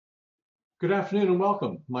Good afternoon and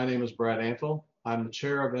welcome. My name is Brad Antle. I'm the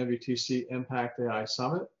chair of NVTC Impact AI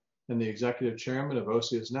Summit and the executive chairman of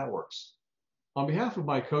OSIAS Networks. On behalf of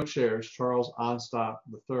my co-chairs, Charles Onstock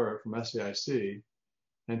III from SAIC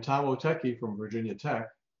and Tom Oteki from Virginia Tech,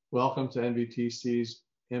 welcome to NVTC's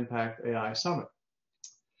Impact AI Summit.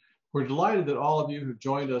 We're delighted that all of you have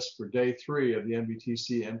joined us for day 3 of the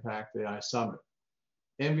NVTC Impact AI Summit.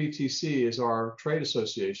 NVTC is our trade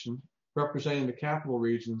association representing the Capital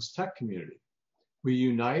Region's tech community. We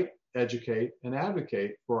unite, educate, and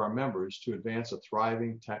advocate for our members to advance a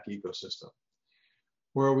thriving tech ecosystem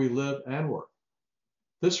where we live and work.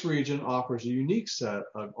 This region offers a unique set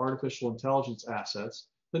of artificial intelligence assets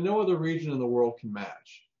that no other region in the world can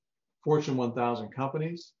match. Fortune 1000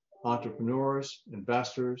 companies, entrepreneurs,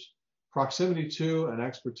 investors, proximity to and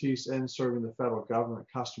expertise in serving the federal government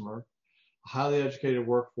customer, a highly educated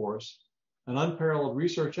workforce, an unparalleled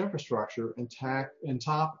research infrastructure, and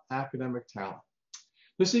top academic talent.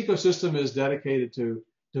 This ecosystem is dedicated to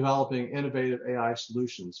developing innovative AI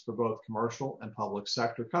solutions for both commercial and public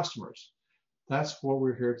sector customers. That's what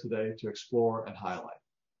we're here today to explore and highlight.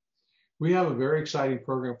 We have a very exciting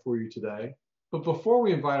program for you today, but before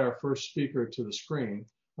we invite our first speaker to the screen,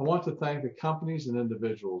 I want to thank the companies and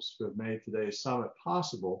individuals who have made today's summit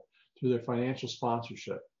possible through their financial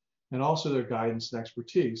sponsorship and also their guidance and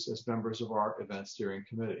expertise as members of our event steering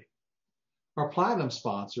committee. Our platinum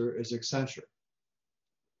sponsor is Accenture.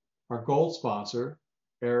 Our gold sponsor,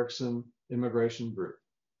 Ericsson Immigration Group.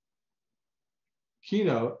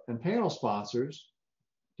 Keynote and panel sponsors,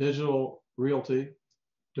 Digital Realty,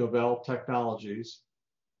 Dobell Technologies,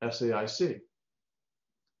 SAIC.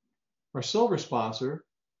 Our silver sponsor,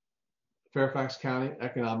 Fairfax County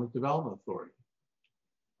Economic Development Authority.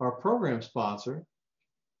 Our program sponsor,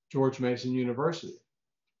 George Mason University.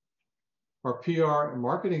 Our PR and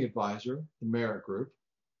marketing advisor, the Merit Group.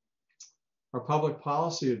 Our public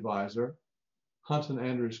policy advisor, Hunt and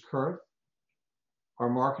Andrews Kurth. Our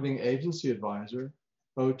marketing agency advisor,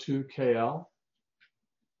 O2KL.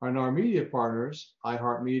 And our media partners,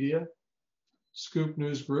 iHeartMedia, Scoop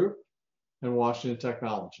News Group, and Washington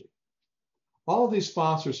Technology. All of these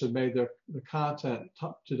sponsors have made the content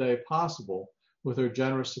today possible with their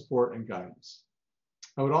generous support and guidance.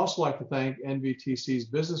 I would also like to thank NVTC's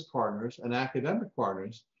business partners and academic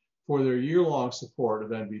partners for their year-long support of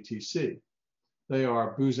NVTC. They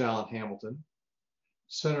are Booz Allen Hamilton,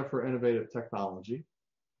 Center for Innovative Technology,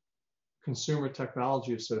 Consumer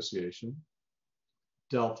Technology Association,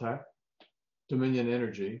 Dell Tech, Dominion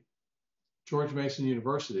Energy, George Mason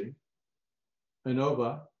University,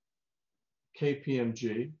 Innova,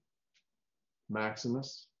 KPMG,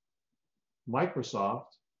 Maximus, Microsoft,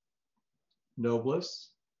 Noblesse,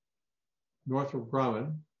 Northrop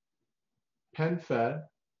Grumman, PenFed,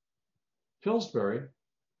 Pillsbury,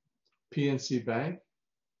 PNC Bank,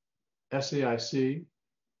 SAIC,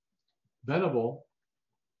 Venable,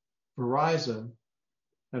 Verizon,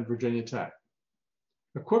 and Virginia Tech.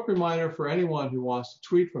 A quick reminder for anyone who wants to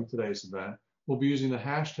tweet from today's event, we'll be using the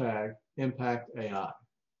hashtag ImpactAI.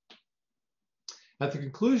 At the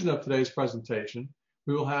conclusion of today's presentation,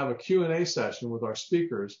 we will have a Q&A session with our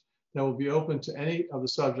speakers that will be open to any of the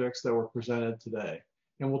subjects that were presented today.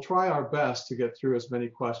 And we'll try our best to get through as many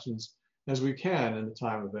questions as we can in the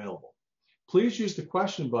time available. Please use the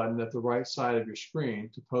question button at the right side of your screen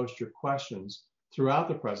to post your questions throughout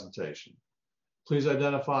the presentation. Please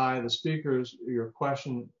identify the speakers your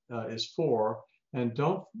question is for, and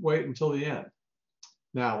don't wait until the end.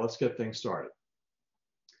 Now, let's get things started.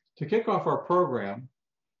 To kick off our program,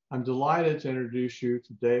 I'm delighted to introduce you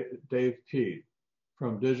to Dave Peed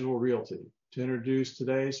from Digital Realty to introduce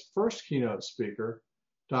today's first keynote speaker,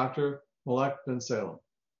 Dr. Malek Ben Salem.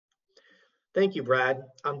 Thank you, Brad.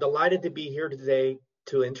 I'm delighted to be here today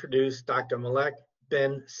to introduce Dr. Malek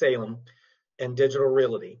Ben Salem and Digital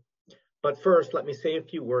Realty. But first, let me say a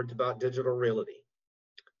few words about Digital Realty.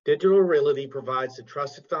 Digital Realty provides the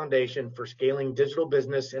trusted foundation for scaling digital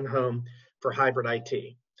business and home for hybrid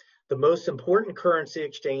IT. The most important currency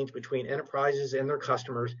exchange between enterprises and their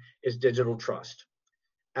customers is digital trust.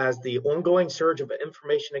 As the ongoing surge of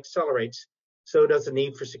information accelerates, so does the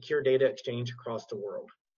need for secure data exchange across the world.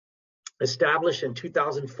 Established in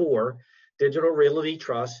 2004, Digital Realty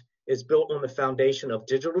Trust is built on the foundation of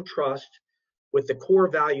digital trust with the core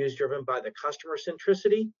values driven by the customer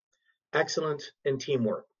centricity, excellence, and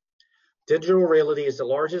teamwork. Digital Realty is the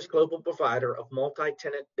largest global provider of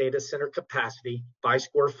multi-tenant data center capacity by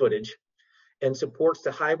square footage and supports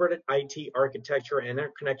the hybrid IT architecture and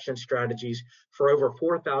interconnection strategies for over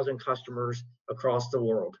 4,000 customers across the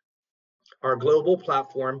world. Our global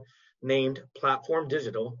platform, named Platform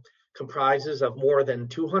Digital, comprises of more than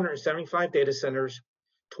 275 data centers,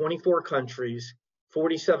 24 countries,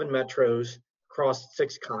 47 metros across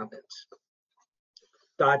 6 continents.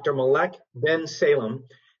 Dr. Malek Ben Salem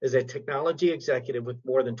is a technology executive with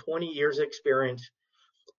more than 20 years experience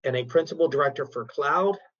and a principal director for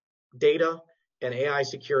cloud, data, and AI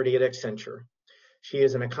security at Accenture. She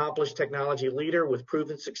is an accomplished technology leader with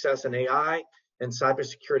proven success in AI and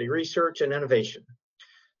cybersecurity research and innovation.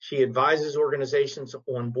 She advises organizations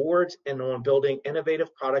on boards and on building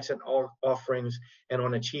innovative products and offerings and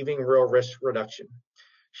on achieving real risk reduction.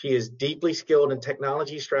 She is deeply skilled in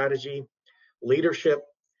technology strategy, leadership,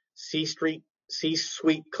 C-suite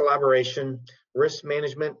collaboration, risk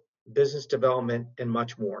management, business development, and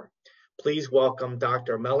much more. Please welcome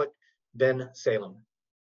Dr. Malek Ben Salem.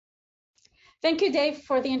 Thank you, Dave,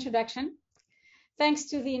 for the introduction. Thanks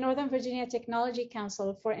to the Northern Virginia Technology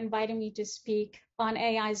Council for inviting me to speak on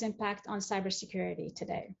AI's impact on cybersecurity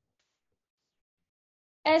today.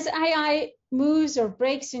 As AI moves or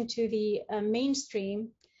breaks into the mainstream,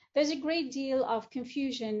 there's a great deal of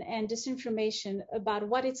confusion and disinformation about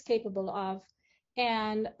what it's capable of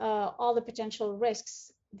and all the potential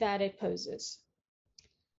risks that it poses.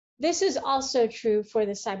 This is also true for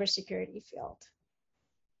the cybersecurity field.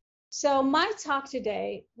 So my talk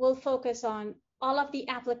today will focus on all of the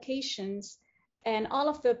applications and all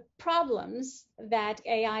of the problems that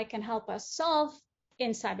AI can help us solve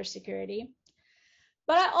in cybersecurity.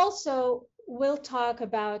 But I also will talk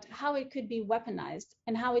about how it could be weaponized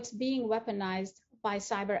and how it's being weaponized by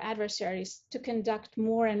cyber adversaries to conduct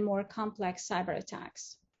more and more complex cyber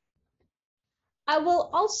attacks. I will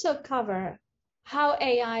also cover how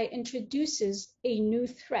AI introduces a new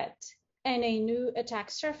threat and a new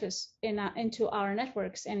attack surface into our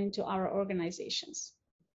networks and into our organizations.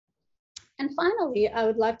 And finally, I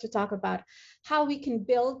would like to talk about how we can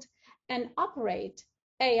build and operate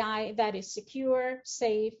AI that is secure,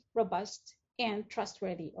 safe, robust, and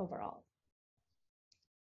trustworthy overall.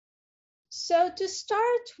 So to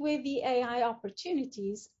start with the AI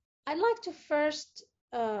opportunities, I'd like to first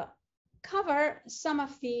cover some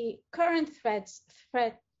of the current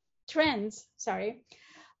trends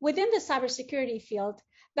within the cybersecurity field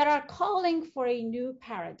that are calling for a new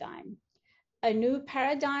paradigm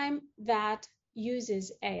that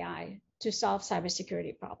uses AI to solve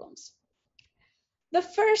cybersecurity problems. The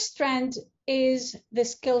first trend is the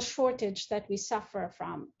skill shortage that we suffer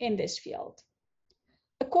from in this field.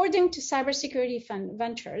 According to Cybersecurity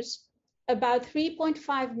Ventures, about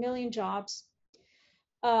 3.5 million jobs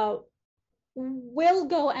will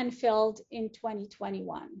go unfilled in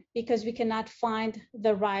 2021 because we cannot find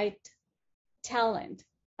the right talent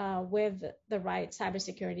with the right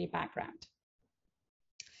cybersecurity background.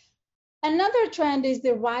 Another trend is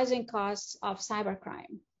the rising costs of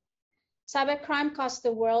cybercrime. Cybercrime cost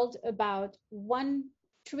the world about $1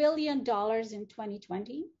 trillion in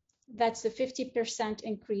 2020. That's a 50%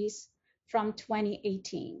 increase from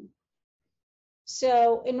 2018.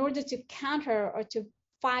 So in order to counter or to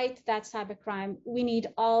fight that cybercrime, we need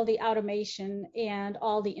all the automation and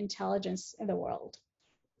all the intelligence in the world.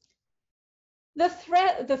 The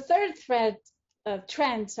third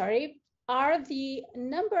trend are the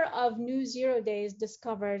number of new 0 days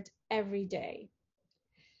discovered every day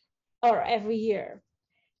or every year.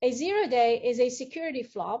 A 0 day is a security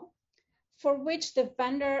flaw for which the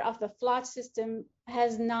vendor of the flawed system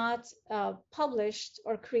has not published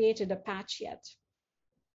or created a patch yet.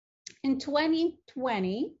 In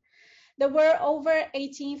 2020, there were over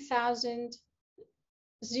 18,000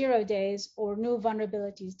 0 days or new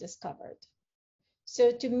vulnerabilities discovered.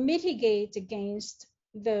 So to mitigate against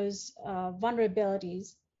those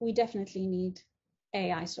vulnerabilities, we definitely need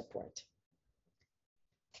AI support.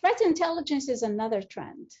 Threat intelligence is another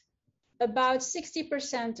trend. About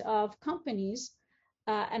 60% of companies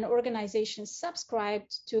and organizations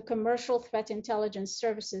subscribed to commercial threat intelligence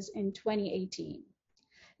services in 2018.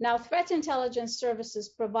 Now, threat intelligence services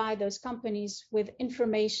provide those companies with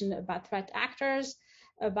information about threat actors,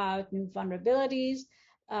 about new vulnerabilities,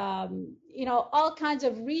 all kinds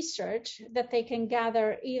of research that they can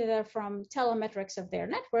gather either from telemetrics of their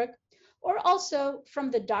network or also from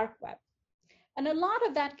the dark web. And a lot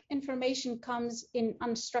of that information comes in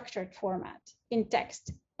unstructured format, in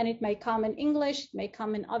text, and it may come in English, it may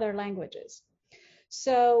come in other languages.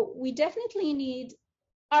 So we definitely need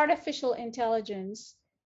artificial intelligence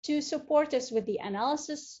to support us with the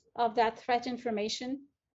analysis of that threat information,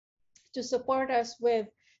 to support us with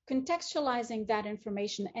contextualizing that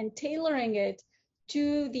information and tailoring it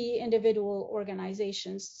to the individual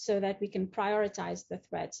organizations so that we can prioritize the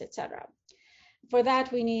threats, etc. For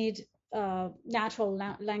that, we need natural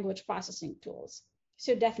language processing tools.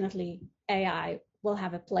 So definitely AI will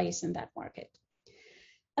have a place in that market.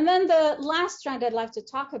 And then the last trend I'd like to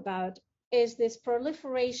talk about is this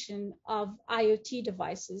proliferation of IoT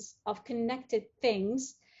devices, of connected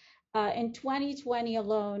things. In 2020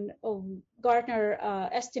 alone, Gartner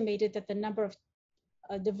estimated that the number of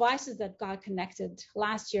devices that got connected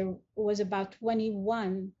last year was about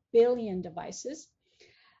 21 billion devices.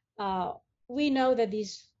 We know that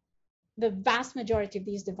the vast majority of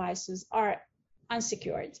these devices are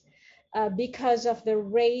unsecured because of the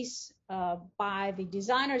race by the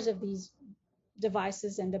designers of these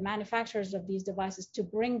devices and the manufacturers of these devices to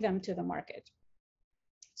bring them to the market.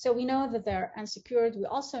 So we know that they're unsecured. We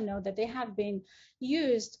also know that they have been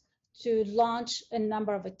used to launch a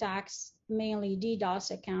number of attacks, mainly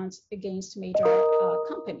DDoS accounts against major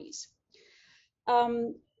companies.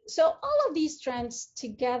 So all of these trends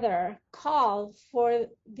together call for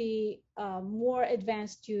the more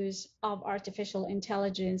advanced use of artificial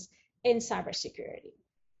intelligence in cybersecurity.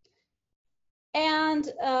 And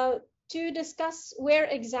to discuss where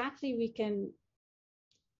exactly we can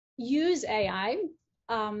use AI,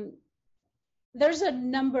 there's a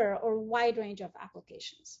number or wide range of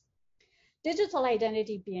applications. Digital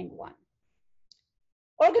identity being one.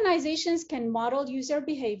 Organizations can model user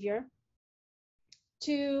behavior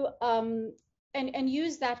to and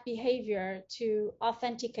use that behavior to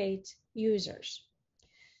authenticate users.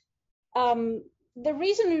 The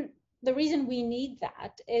reason we need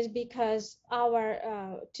that is because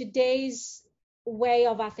our today's way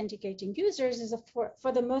of authenticating users is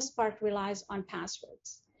for the most part relies on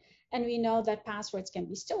passwords, and we know that passwords can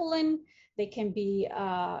be stolen, they can be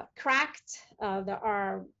cracked. There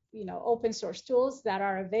are open source tools that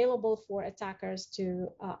are available for attackers to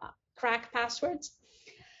crack passwords.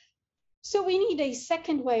 So we need a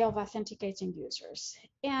second way of authenticating users,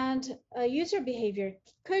 and user behavior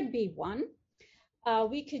could be one.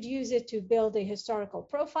 We could use it to build a historical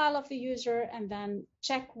profile of the user and then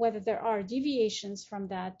check whether there are deviations from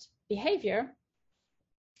that behavior,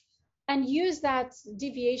 and use that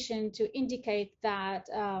deviation to indicate that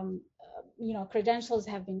credentials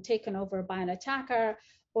have been taken over by an attacker,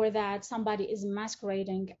 or that somebody is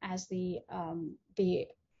masquerading as the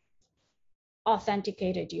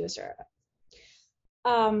authenticated user.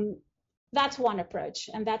 That's one approach,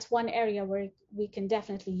 and that's one area where we can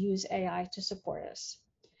definitely use AI to support us.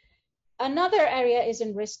 Another area is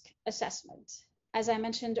in risk assessment. As I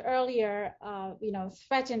mentioned earlier,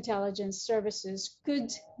 threat intelligence services could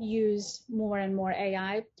use more and more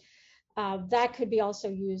AI. That could be also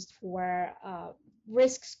used for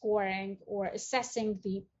risk scoring or assessing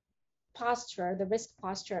the risk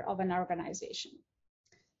posture of an organization.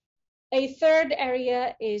 A third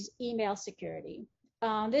area is email security.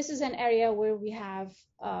 This is an area where we have,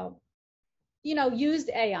 used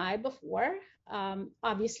AI before.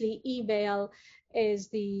 Obviously, email is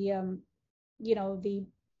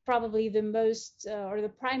probably the most or the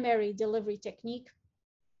primary delivery technique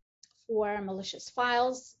for malicious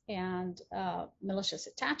files and malicious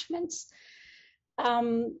attachments.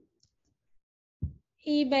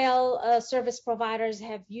 Email service providers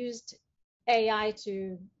have used AI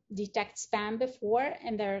to detect spam before,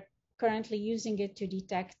 and they're currently using it to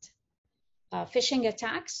detect phishing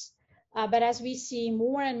attacks. But as we see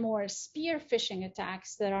more and more spear phishing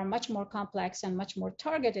attacks that are much more complex and much more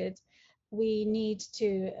targeted, we need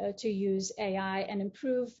to use AI and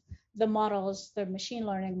improve the models, the machine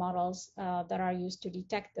learning models that are used to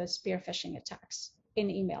detect the spear phishing attacks in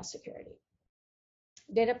email security.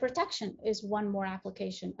 Data protection is one more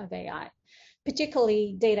application of AI,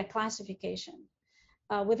 particularly data classification.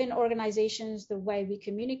 Within organizations, the way we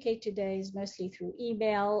communicate today is mostly through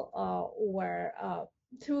email or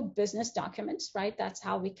through business documents, right? That's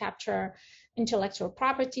how we capture intellectual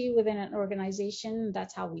property within an organization.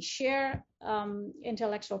 That's how we share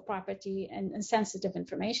intellectual property and sensitive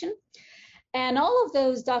information. And all of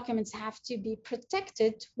those documents have to be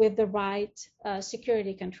protected with the right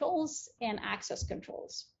security controls and access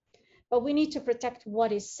controls. But we need to protect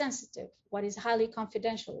what is sensitive, what is highly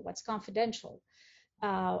confidential, what's confidential.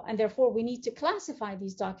 And therefore, we need to classify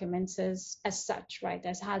these documents as such, right,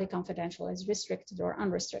 as highly confidential, as restricted or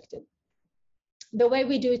unrestricted. The way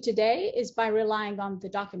we do it today is by relying on the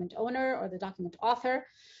document owner or the document author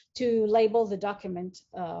to label the document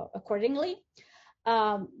accordingly.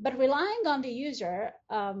 But relying on the user,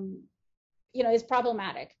 is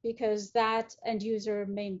problematic, because that end user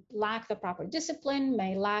may lack the proper discipline,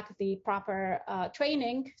 may lack the proper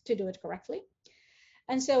training to do it correctly.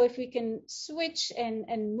 And so if we can switch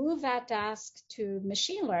and move that task to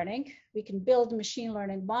machine learning, we can build machine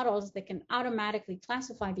learning models that can automatically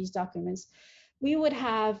classify these documents. we would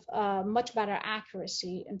have much better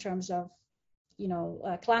accuracy in terms of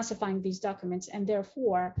classifying these documents, and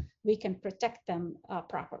therefore we can protect them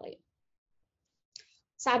properly.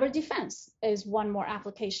 Cyber defense is one more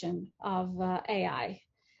application of AI.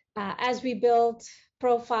 As we build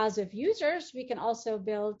profiles of users, we can also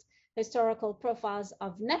build historical profiles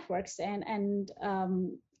of networks and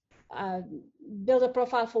build a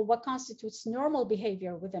profile for what constitutes normal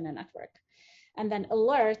behavior within a network, and then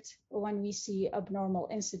alert when we see abnormal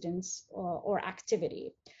incidents or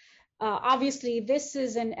activity. Obviously, this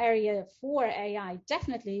is an area for AI,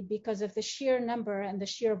 definitely, because of the sheer number and the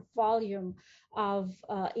sheer volume of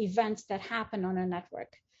events that happen on a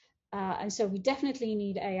network. And so we definitely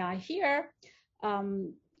need AI here.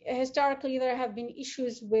 Historically, there have been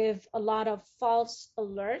issues with a lot of false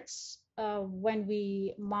alerts when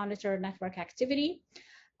we monitor network activity.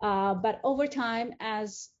 But over time,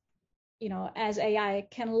 as AI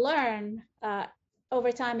can learn,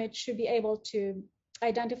 over time it should be able to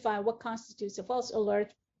identify what constitutes a false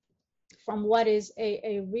alert from what is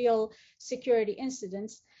a real security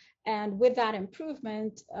incident. And with that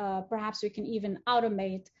improvement, perhaps we can even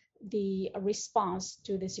automate the response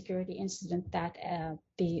to the security incident that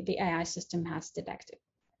the AI system has detected.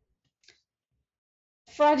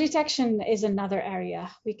 Fraud detection is another area.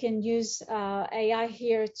 We can use AI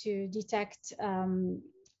here to detect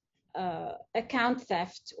account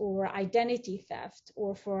theft or identity theft,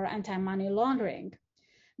 or for anti-money laundering.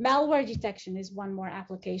 Malware detection is one more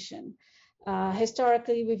application.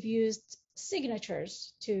 Historically, we've used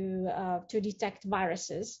signatures to detect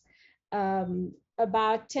viruses.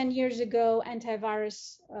 About 10 years ago,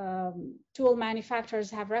 antivirus tool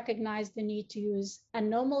manufacturers have recognized the need to use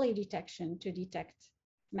anomaly detection to detect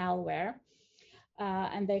malware.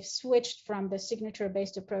 And they've switched from the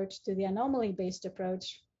signature-based approach to the anomaly-based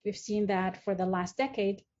approach. We've seen that for the last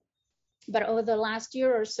decade. But over the last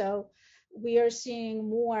year or so, we are seeing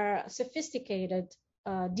more sophisticated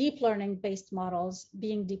deep learning-based models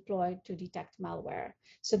being deployed to detect malware.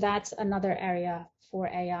 So that's another area for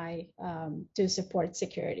AI to support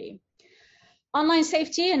security. Online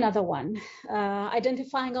safety, another one.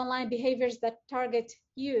 Identifying online behaviors that target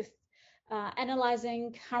youth,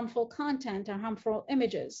 analyzing harmful content or harmful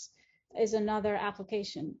images is another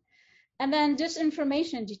application. And then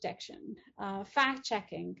disinformation detection,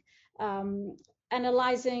 fact-checking,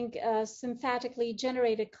 analyzing synthetically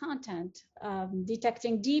generated content,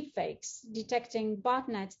 detecting deepfakes, detecting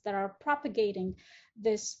botnets that are propagating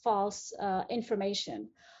this false information.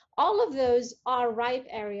 All of those are ripe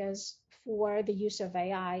areas for the use of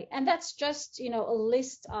AI. And that's just, a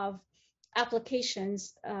list of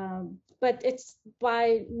applications, but it's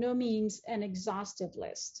by no means an exhaustive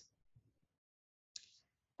list.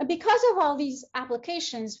 And because of all these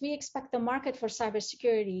applications, we expect the market for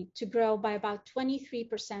cybersecurity to grow by about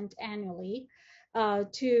 23% annually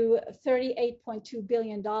to $38.2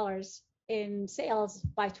 billion in sales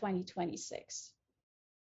by 2026.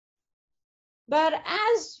 But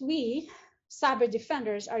as we, cyber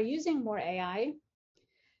defenders, are using more AI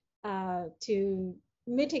to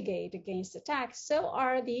mitigate against attacks, so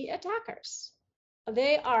are the attackers.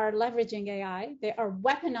 They are leveraging AI, they are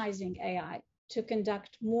weaponizing AI to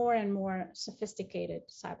conduct more and more sophisticated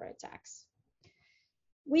cyber attacks.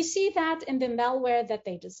 We see that in the malware that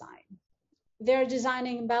they design. They're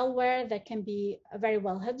designing malware that can be very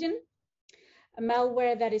well hidden, a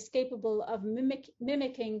malware that is capable of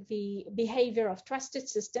mimicking the behavior of trusted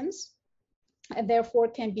systems, and therefore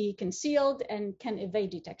can be concealed and can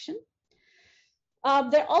evade detection.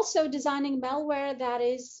 They're also designing malware that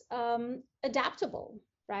is adaptable,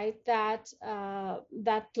 right? That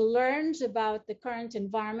learns about the current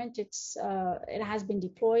environment it has been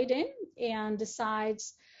deployed in, and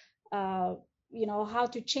decides, how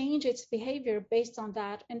to change its behavior based on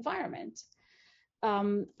that environment.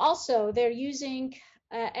 Also, they're using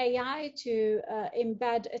AI to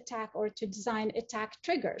embed attack or to design attack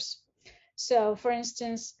triggers. So, for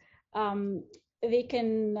instance, they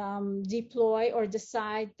can deploy or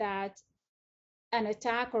decide that an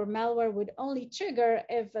attack or malware would only trigger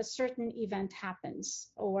if a certain event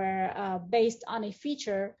happens, or based on a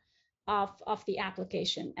feature of the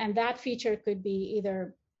application. And that feature could be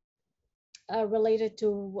either related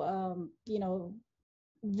to,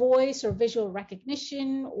 voice or visual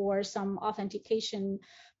recognition, or some authentication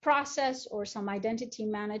process, or some identity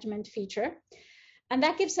management feature. And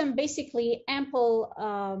that gives them basically ample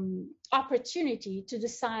opportunity to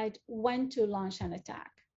decide when to launch an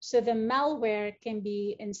attack. So the malware can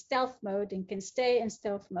be in stealth mode and can stay in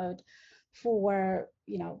stealth mode for,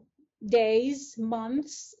 days,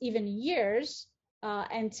 months, even years,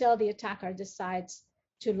 until the attacker decides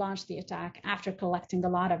to launch the attack after collecting a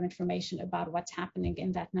lot of information about what's happening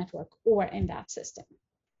in that network or in that system.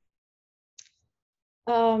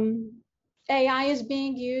 AI is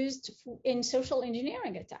being used in social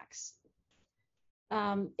engineering attacks.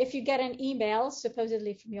 If you get an email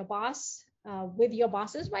supposedly from your boss with your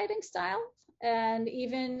boss's writing style, and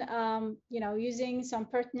even using some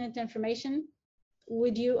pertinent information,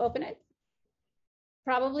 would you open it?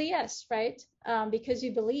 Probably yes, right? Because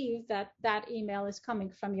you believe that that email is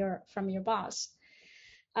coming from your boss.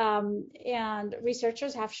 And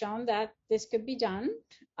researchers have shown that this could be done.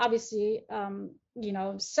 Obviously,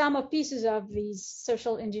 some pieces of these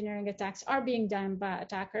social engineering attacks are being done by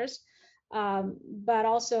attackers, but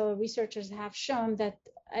also researchers have shown that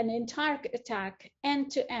an entire attack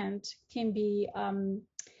end-to-end can be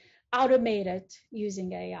automated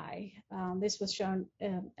using AI. This was shown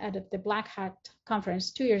at the Black Hat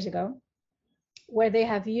conference 2 years ago, where they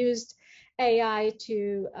have used AI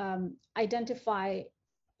to identify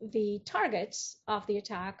the targets of the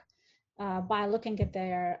attack by looking at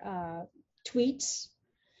their tweets.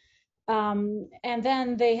 And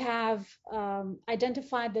then they have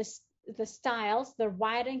identified the styles, the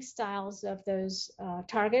writing styles of those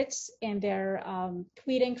targets and their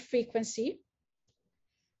tweeting frequency.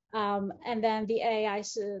 And then the AI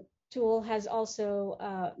tool has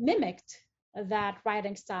also mimicked that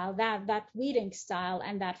writing style, that tweeting style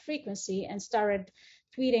and that frequency, and started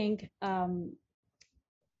tweeting,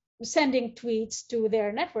 sending tweets to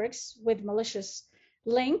their networks with malicious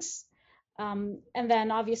links. And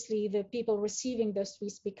then obviously the people receiving those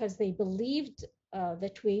tweets, because they believed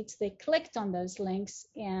the tweets, they clicked on those links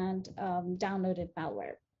and downloaded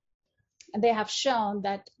malware. And they have shown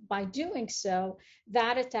that by doing so,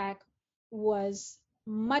 that attack was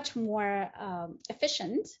much more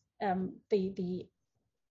efficient. The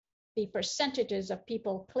percentages of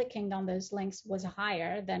people clicking on those links was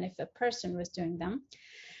higher than if a person was doing them.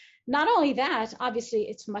 Not only that, obviously,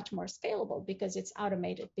 it's much more scalable because it's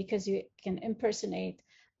automated, because you can impersonate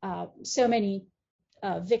so many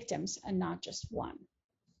victims and not just one.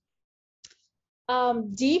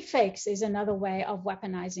 Deepfakes is another way of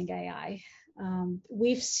weaponizing AI.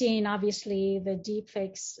 We've seen, obviously, the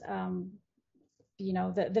deepfakes,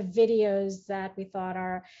 the videos that we thought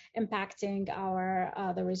are impacting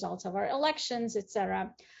the results of our elections,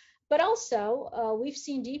 etc. But also, we've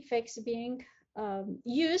seen deepfakes being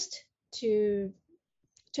used to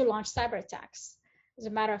launch cyber attacks. As a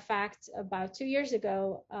matter of fact, about 2 years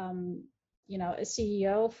ago, a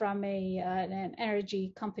CEO from an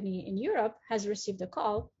energy company in Europe has received a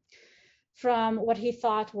call from what he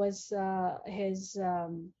thought was his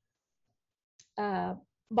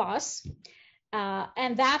boss.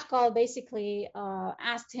 And that call basically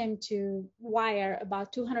asked him to wire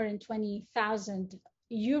about 220,000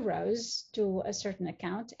 euros to a certain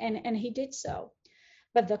account, and he did so.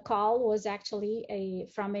 But the call was actually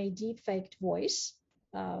from a deep-faked voice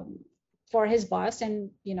for his boss,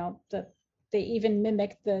 and they even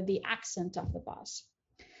mimicked the accent of the boss.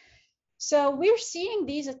 So we're seeing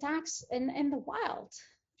these attacks in the wild.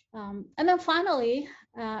 And then finally,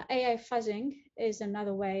 AI fuzzing is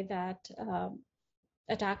another way that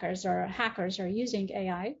attackers or hackers are using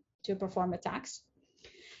AI to perform attacks.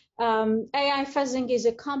 AI fuzzing is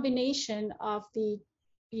a combination of the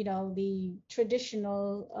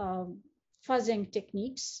traditional fuzzing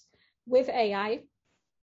techniques with AI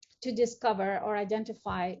to discover or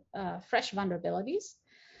identify fresh vulnerabilities.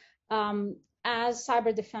 As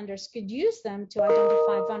cyber defenders could use them to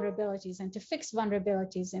identify vulnerabilities and to fix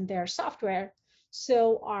vulnerabilities in their software,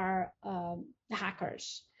 so are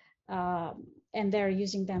hackers. And they're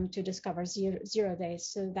using them to discover zero days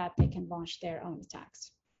so that they can launch their own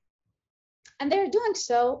attacks. And they're doing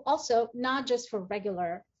so also not just for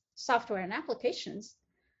regular software and applications,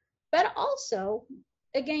 but also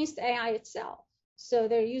against AI itself. So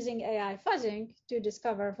they're using AI fuzzing to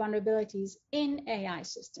discover vulnerabilities in AI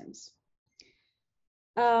systems.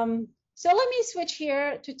 So let me switch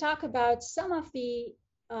here to talk about some of the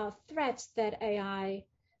threats that AI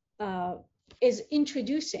is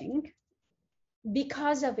introducing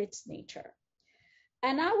because of its nature.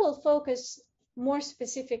 And I will focus more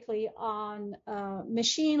specifically on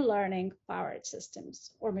machine learning powered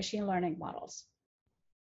systems or machine learning models.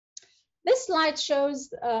 This slide shows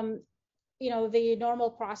the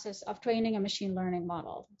normal process of training a machine learning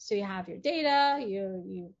model. So you have your data,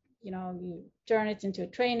 you turn it into a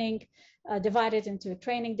training, divide it into a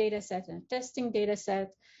training data set and a testing data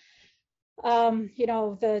set.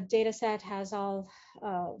 The data set has all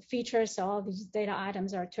features, so all these data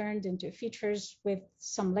items are turned into features with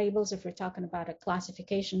some labels if we're talking about a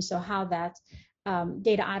classification, so how that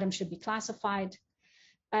data item should be classified.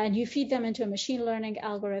 And you feed them into a machine learning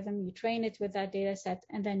algorithm, you train it with that data set,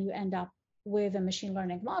 and then you end up with a machine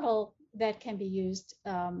learning model that can be used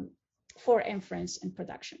for inference in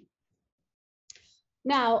production.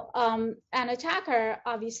 Now, an attacker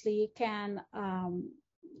obviously can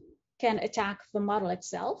attack the model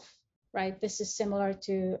itself, right? This is similar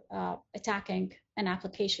to attacking an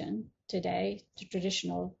application today, to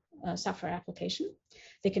traditional software application.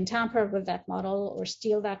 They can tamper with that model or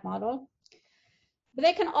steal that model. But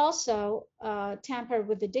they can also tamper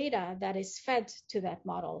with the data that is fed to that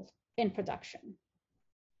model in production.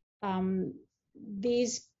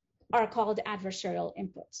 These are called adversarial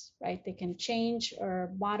inputs, right? They can change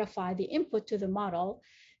or modify the input to the model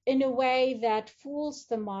in a way that fools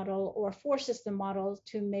the model or forces the model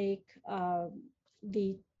to make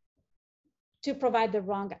to provide the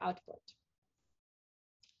wrong output.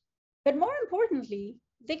 But more importantly,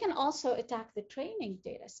 they can also attack the training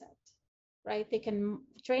data set, right? They can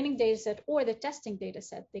training data set or the testing data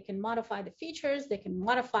set. They can modify the features, they can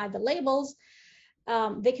modify the labels,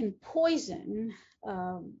 they can poison,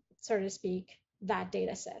 so to speak, that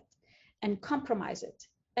data set and compromise it.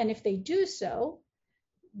 And if they do so,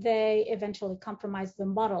 they eventually compromise the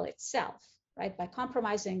model itself, right? By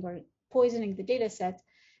compromising or poisoning the data set,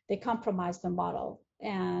 they compromise the model.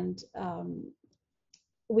 And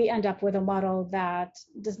we end up with a model that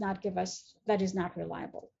does not give us, that is not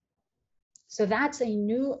reliable. So that's a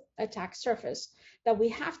new attack surface that we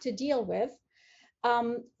have to deal with,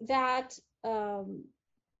 that ML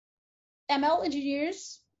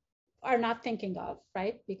engineers are not thinking of,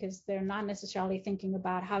 right? Because they're not necessarily thinking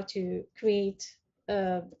about how to create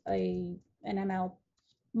an ML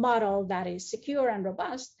model that is secure and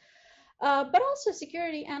robust. But also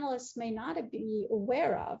security analysts may not be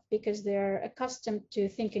aware of, because they're accustomed to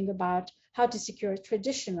thinking about how to secure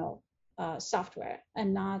traditional software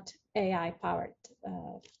and not AI-powered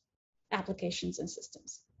applications and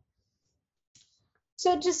systems.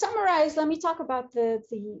 So to summarize, let me talk about the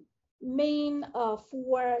main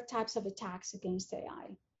 4 types of attacks against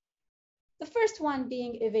AI. The first one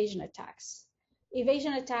being evasion attacks.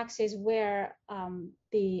 Evasion attacks is where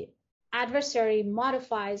the adversary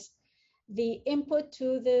modifies the input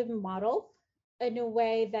to the model in a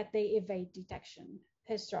way that they evade detection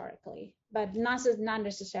historically, but not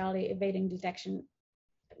necessarily evading detection.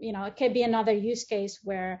 You know, it could be another use case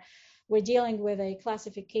where we're dealing with a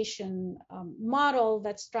classification model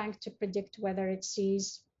that's trying to predict whether it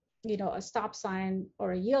sees, you know, a stop sign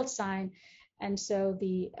or a yield sign. And so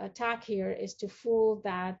the attack here is to fool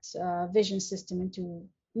that vision system into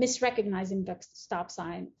misrecognizing the stop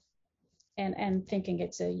sign and thinking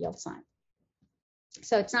it's a yield sign.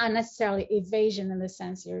 So it's not necessarily evasion in the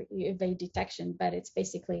sense you evade detection, but it's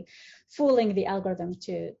basically fooling the algorithm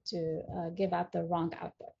to give out the wrong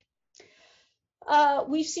output.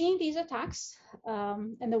 We've seen these attacks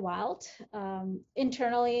in the wild.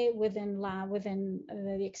 Internally within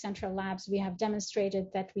the Accenture labs, we have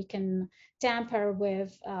demonstrated that we can tamper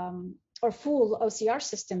with or fool OCR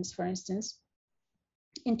systems, for instance,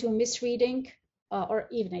 into misreading, or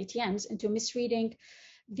even ATMs, into misreading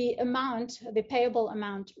the payable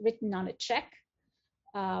amount written on a check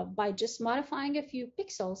by just modifying a few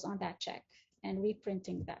pixels on that check and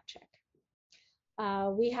reprinting that check.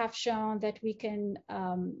 We have shown that we can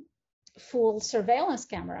fool surveillance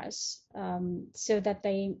cameras so that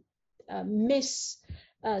they miss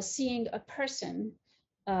seeing a person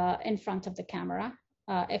in front of the camera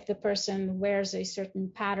if the person wears a certain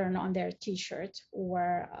pattern on their T-shirt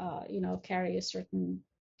or carry a certain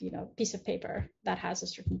piece of paper that has a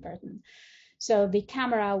certain pattern. So the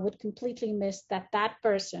camera would completely miss that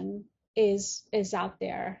person is out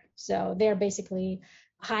there. So they're basically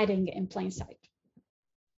hiding in plain sight.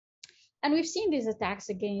 And we've seen these attacks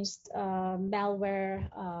against malware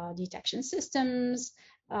detection systems.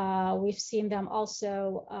 We've seen them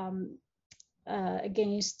also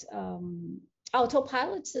against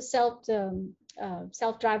autopilots,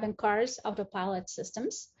 self-driving cars, autopilot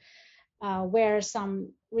systems, where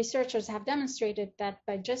some researchers have demonstrated that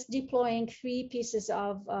by just deploying 3 pieces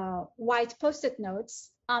of white Post-it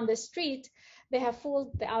notes on the street, they have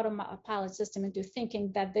fooled the autopilot system into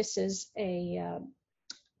thinking that this is a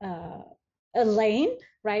lane,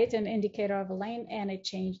 right? An indicator of a lane, and it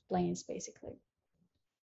changed lanes basically.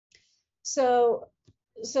 So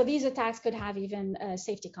these attacks could have even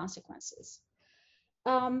safety consequences.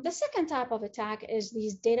 The second type of attack is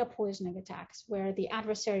these data poisoning attacks, where the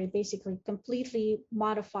adversary basically completely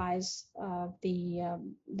modifies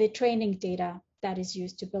the training data that is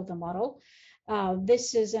used to build the model.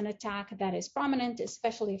 This is an attack that is prominent,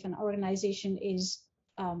 especially if an organization is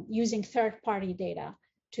using third-party data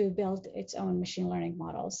to build its own machine learning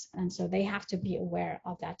models. And so they have to be aware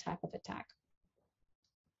of that type of attack.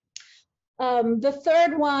 The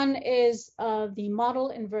third one is the model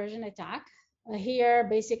inversion attack. Here,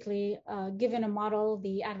 basically, given a model,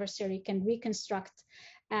 the adversary can reconstruct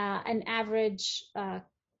an average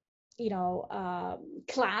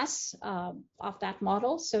class of that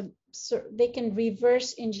model. So they can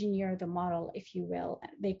reverse engineer the model, if you will.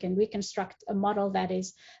 They can reconstruct a model that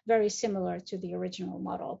is very similar to the original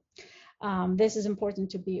model. This is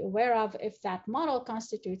important to be aware of if that model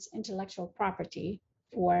constitutes intellectual property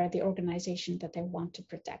for the organization that they want to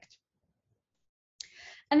protect.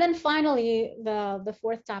 And then finally, the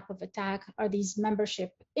fourth type of attack are these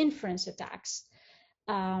membership inference attacks,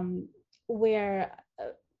 where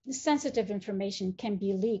sensitive information can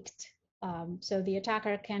be leaked. So the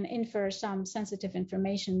attacker can infer some sensitive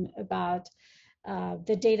information about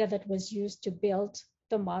the data that was used to build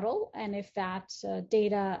the model. And if that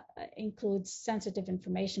data includes sensitive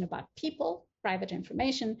information about people, private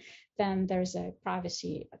information, then there's a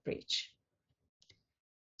privacy breach.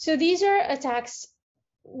 So these are attacks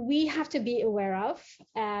we have to be aware of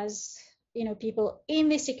as people in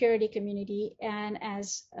the security community and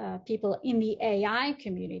as people in the AI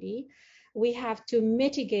community. We have to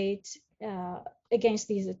mitigate against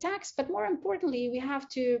these attacks, but more importantly, we have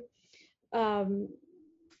to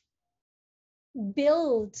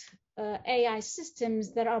build AI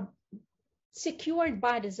systems that are secured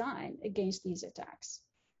by design against these attacks.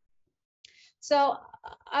 So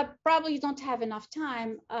I probably don't have enough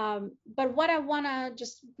time, but what I want to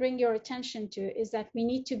just bring your attention to is that we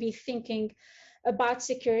need to be thinking about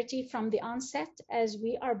security from the onset as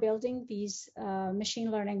we are building these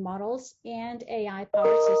machine learning models and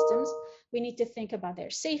AI-powered systems. We need to think about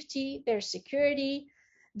their safety, their security,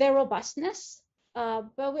 their robustness,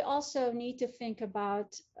 but we also need to think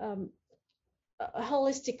about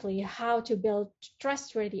holistically how to build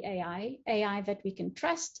trustworthy AI that we can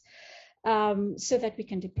trust, so that we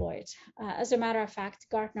can deploy it. As a matter of fact,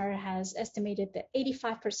 Gartner has estimated that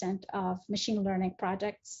 85% of machine learning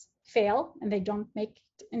projects fail and they don't make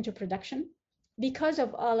it into production because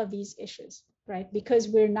of all of these issues, right? Because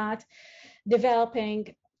we're not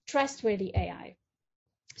developing trustworthy AI.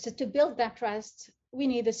 So to build that trust, we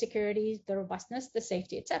need the security, the robustness, the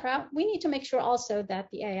safety, etc. We need to make sure also that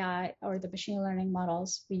the AI or the machine learning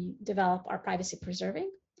models we develop are privacy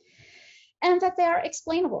preserving and that they are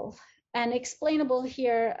explainable. And explainable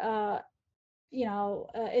here,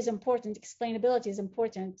 is important. Explainability is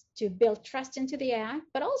important to build trust into the AI,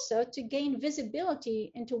 but also to gain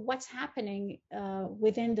visibility into what's happening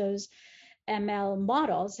within those ML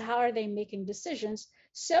models. How are they making decisions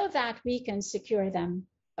so that we can secure them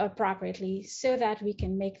appropriately, so that we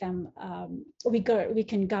can make them, we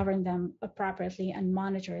can govern them appropriately and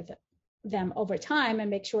monitor them over time and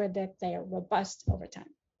make sure that they are robust over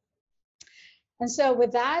time. And so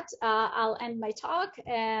with that, I'll end my talk,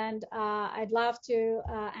 and I'd love to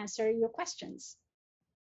answer your questions.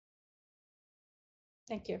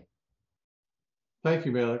 Thank you. Thank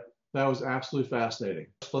you, Malek. That was absolutely fascinating.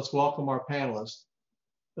 Let's welcome our panelist.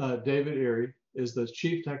 David Erie is the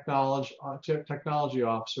Chief Technology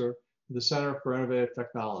Officer at the Center for Innovative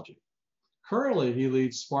Technology. Currently, he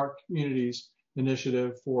leads Smart Communities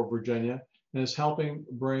Initiative for Virginia and is helping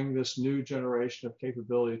bring this new generation of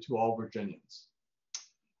capability to all Virginians.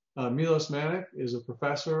 Malek is a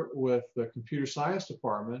professor with the Computer Science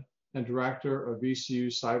Department and director of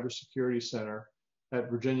VCU's Cybersecurity Center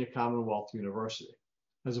at Virginia Commonwealth University.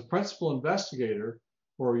 As a principal investigator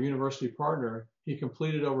or a university partner, he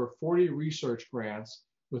completed over 40 research grants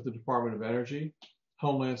with the Department of Energy,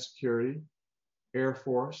 Homeland Security, Air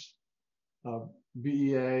Force,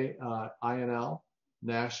 BEA, INL,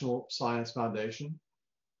 National Science Foundation,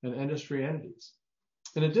 and industry entities.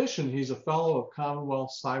 In addition, he's a fellow of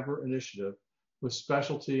Commonwealth Cyber Initiative with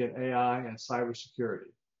specialty in AI and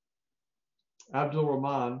cybersecurity. Abdul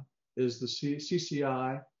Rahman is the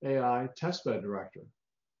CCI AI Testbed Director.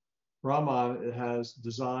 Rahman has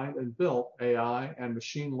designed and built AI and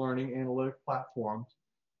machine learning analytic platforms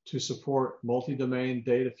to support multi-domain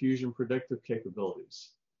data fusion predictive capabilities.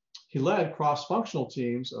 He led cross-functional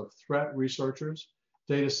teams of threat researchers,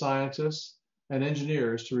 data scientists, and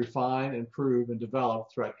engineers to refine, improve, and develop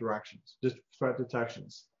threat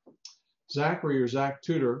detections. Zachary, or Zach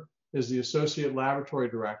Tudor, is the Associate Laboratory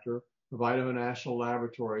Director of Idaho National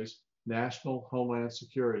Laboratory's National Homeland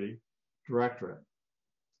Security Directorate.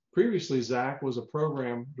 Previously, Zach was a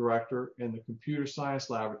program director in the Computer Science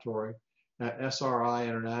Laboratory at SRI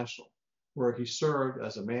International, where he served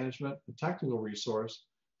as a management and technical resource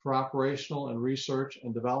for operational and research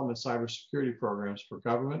and development cybersecurity programs for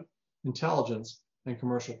government, intelligence, and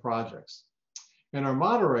commercial projects. And our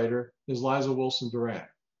moderator is Liza Wilson-Durant.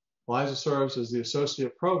 Liza serves as the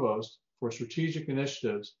Associate Provost for Strategic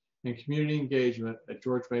Initiatives and Community Engagement at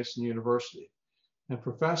George Mason University, and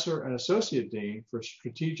Professor and Associate Dean for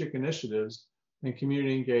Strategic Initiatives and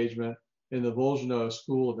Community Engagement in the Volgenau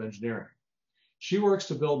School of Engineering. She works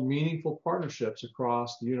to build meaningful partnerships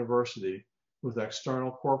across the university with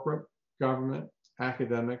external corporate, government,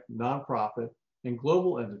 academic, nonprofit, and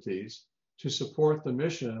global entities to support the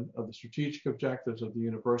mission of the strategic objectives of the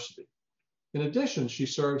university. In addition, she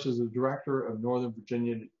serves as the director of Northern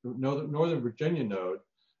Virginia node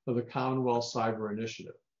of the Commonwealth Cyber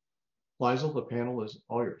Initiative. Liza, the panel is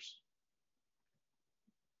all yours.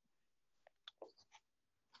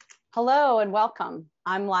 Hello and welcome.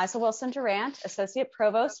 I'm Liza Wilson-Durant, Associate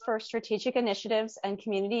Provost for Strategic Initiatives and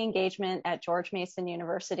Community Engagement at George Mason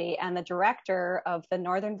University and the Director of the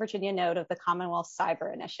Northern Virginia node of the Commonwealth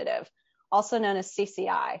Cyber Initiative, also known as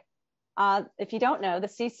CCI. If you don't know, the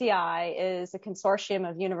CCI is a consortium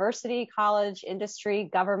of university, college, industry,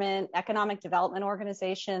 government, economic development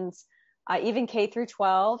organizations, even K through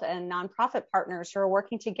 12 and nonprofit partners who are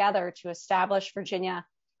working together to establish Virginia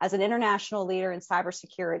as an international leader in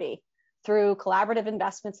cybersecurity through collaborative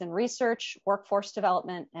investments in research, workforce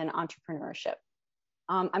development, and entrepreneurship.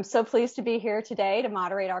 I'm so pleased to be here today to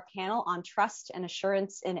moderate our panel on trust and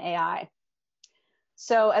assurance in AI.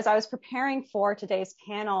 So as I was preparing for today's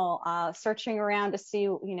panel, searching around to see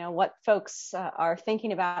what folks are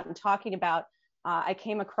thinking about and talking about, I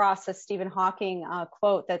came across a Stephen Hawking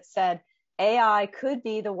quote that said, AI could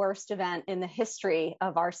be the worst event in the history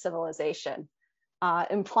of our civilization,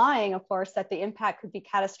 implying, of course, that the impact could be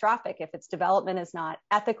catastrophic if its development is not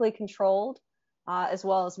ethically controlled, as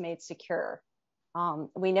well as made secure.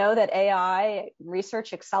 We know that AI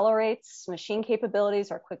research accelerates, machine capabilities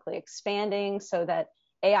are quickly expanding so that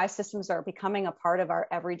AI systems are becoming a part of our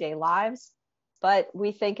everyday lives. But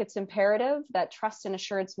we think it's imperative that trust and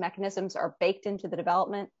assurance mechanisms are baked into the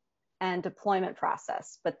development and deployment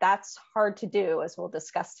process. But that's hard to do, as we'll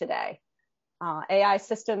discuss today. AI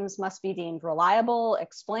systems must be deemed reliable,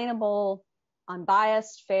 explainable,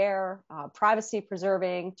 unbiased, fair, privacy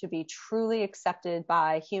preserving, to be truly accepted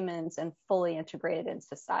by humans and fully integrated in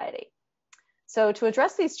society. So to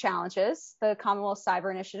address these challenges, the Commonwealth Cyber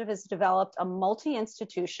Initiative has developed a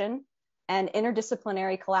multi-institution and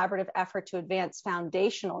interdisciplinary collaborative effort to advance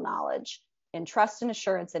foundational knowledge in trust and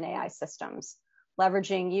assurance in AI systems,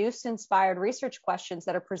 leveraging use-inspired research questions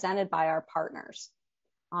that are presented by our partners.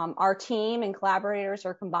 Our team and collaborators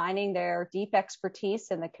are combining their deep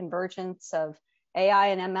expertise in the convergence of AI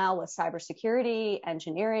and ML with cybersecurity,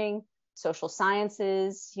 engineering, social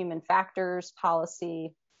sciences, human factors,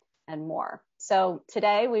 policy, and more. So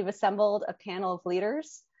today we've assembled a panel of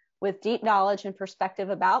leaders with deep knowledge and perspective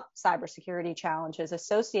about cybersecurity challenges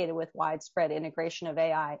associated with widespread integration of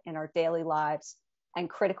AI in our daily lives and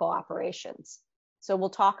critical operations. So we'll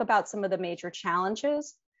talk about some of the major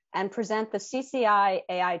challenges and present the CCI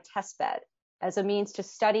AI Testbed as a means to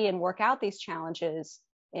study and work out these challenges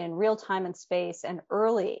in real time and space and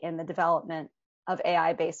early in the development of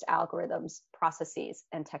AI-based algorithms, processes,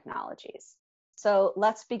 and technologies. So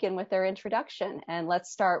let's begin with their introduction, and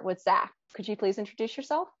let's start with Zach. Could you please introduce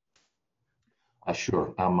yourself?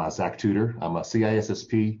 Sure. I'm Zach Tudor. I'm a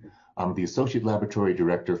CISSP. I'm the Associate Laboratory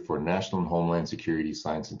Director for National and Homeland Security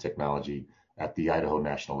Science and Technology at the Idaho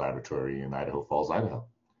National Laboratory in Idaho Falls, Idaho.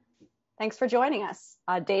 Thanks for joining us.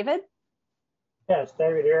 David? Yes,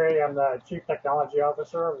 David Erie. I'm the Chief Technology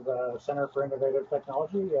Officer of the Center for Innovative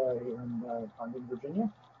Technology here in London,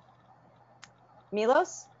 Virginia.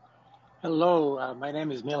 Milos? Hello, my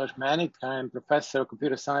name is Milos Manik. I'm Professor of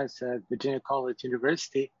Computer Science at Virginia College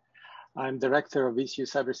University. I'm Director of VCU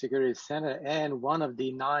Cybersecurity Center and one of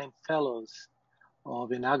the 9 fellows of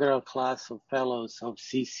the inaugural class of fellows of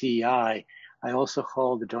CCI. I also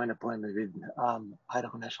hold the joint appointment with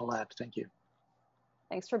Idaho National Labs. Thank you.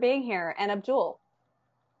 Thanks for being here. And Abdul?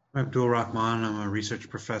 I'm Abdul Rahman. I'm a research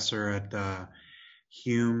professor at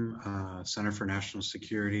Hume Center for National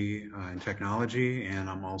Security and Technology, and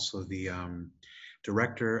I'm also the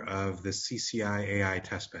director of the CCI AI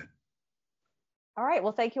Testbed. All right,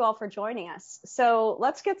 well, thank you all for joining us. So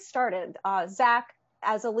let's get started. Zach,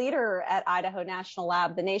 as a leader at Idaho National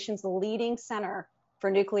Lab, the nation's leading center for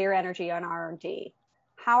nuclear energy and R&D,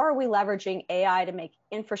 how are we leveraging AI to make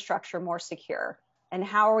infrastructure more secure? And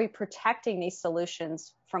how are we protecting these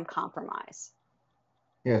solutions from compromise?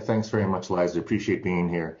 Yeah, thanks very much, Liza. Appreciate being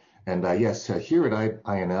here. And yes, here at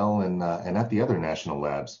INL and at the other national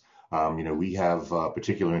labs, we have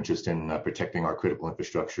particular interest in protecting our critical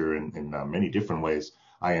infrastructure in many different ways.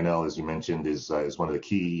 INL, as you mentioned, is one of the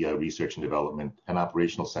key research and development and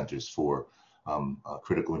operational centers for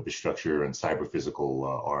critical infrastructure and cyber physical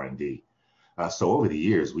R&D. So over the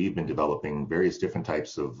years, we've been developing various different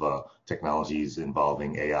types of technologies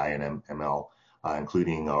involving AI and ML,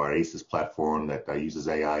 including our ACES platform that uses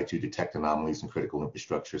AI to detect anomalies in critical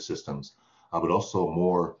infrastructure systems, but also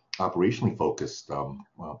more operationally focused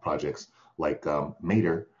projects like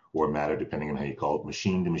MATER, or MATTER, depending on how you call it,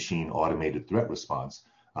 machine-to-machine automated threat response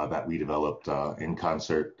that we developed in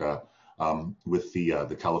concert with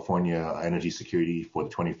the California Energy Security for the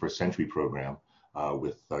 21st Century program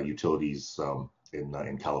with utilities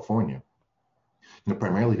in California.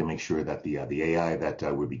 Primarily to make sure that the AI that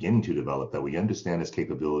we're beginning to develop, that we understand its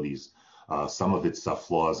capabilities, some of its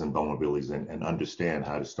flaws and vulnerabilities, and understand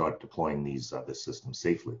how to start deploying these systems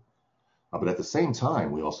safely. But at the same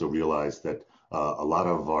time, we also realize that a lot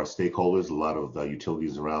of our stakeholders, a lot of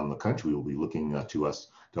utilities around the country will be looking to us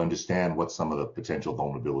to understand what some of the potential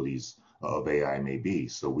vulnerabilities of AI may be.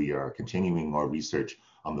 So we are continuing our research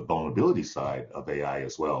on the vulnerability side of AI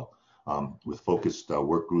as well, with focused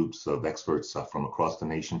work groups of experts from across the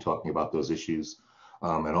nation talking about those issues,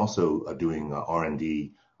 and also doing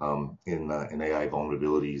R&D in AI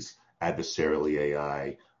vulnerabilities, adversarially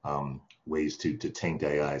AI, ways to taint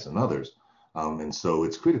AIs and others. And so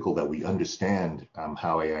it's critical that we understand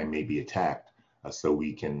how AI may be attacked so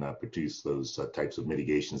we can produce those types of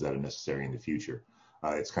mitigations that are necessary in the future.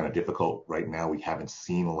 It's kind of difficult right now. We haven't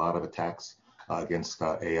seen a lot of attacks against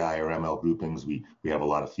AI or ML groupings. We have a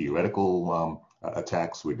lot of theoretical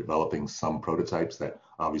attacks. We're developing some prototypes that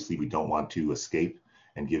obviously we don't want to escape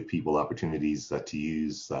and give people opportunities to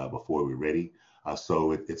use before we're ready.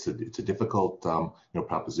 So it's a difficult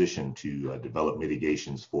proposition to develop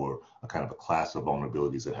mitigations for a kind of a class of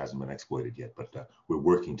vulnerabilities that hasn't been exploited yet. But we're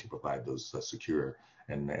working to provide those secure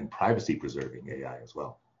and privacy preserving AI as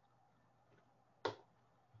well.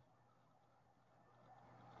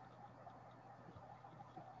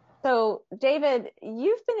 So, David,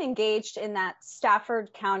 you've been engaged in that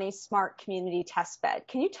Stafford County Smart Community Testbed.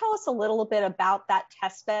 Can you tell us a little bit about that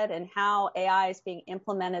testbed and how AI is being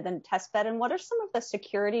implemented in testbed, and what are some of the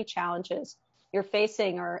security challenges you're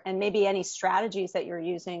facing, and maybe any strategies that you're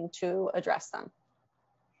using to address them?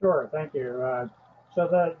 Sure, thank you.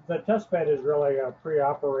 So the testbed is really a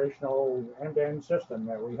pre-operational end-to-end system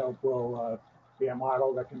that we hope will be a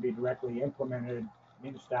model that can be directly implemented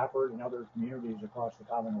in Stafford and other communities across the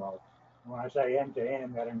Commonwealth. And when I say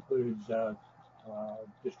end-to-end, that includes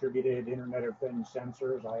distributed Internet of Things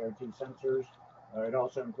sensors, IoT sensors. It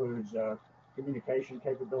also includes communication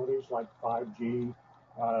capabilities like 5G,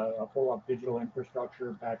 a full-up digital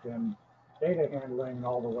infrastructure, back-end data handling,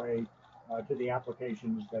 all the way to the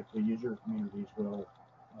applications that the user communities will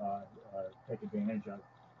take advantage of.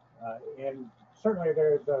 And certainly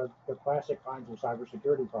there's the classic kinds of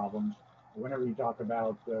cybersecurity problems whenever you talk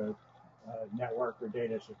about network or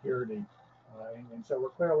data security. And so we're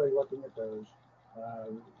clearly looking at those.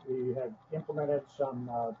 We have implemented some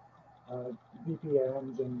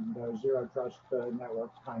VPNs and zero trust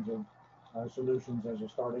network kinds of solutions as a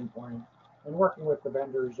starting point, and working with the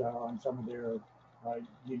vendors on some of their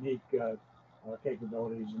unique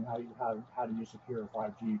capabilities and how do you secure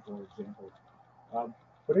 5G, for example.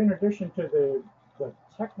 But in addition to the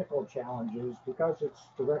technical challenges, because it's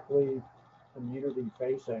directly community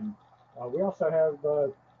facing, we also have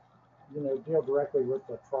deal directly with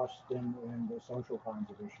the trust and the social kinds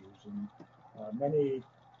of issues. And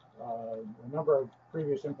a number of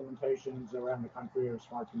previous implementations around the country of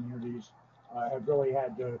smart communities have really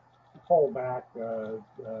had to pull back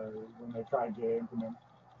when they tried to implement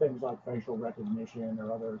things like facial recognition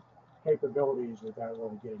or other capabilities without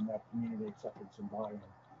really getting that community acceptance and buy-in.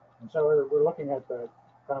 And so we're looking at the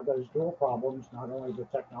kind of those dual problems, not only the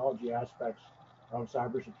technology aspects of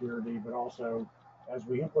cybersecurity, but also as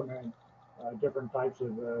we implement different types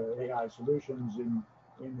of AI solutions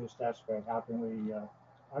in this testbed, how can we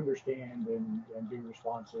understand and be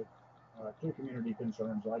responsive to community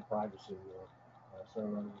concerns like privacy? So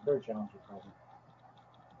a very challenging problem.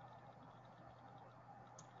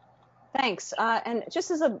 Thanks. And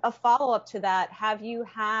just as a follow-up to that, have you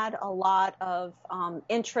had a lot of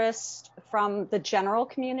interest from the general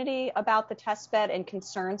community about the testbed and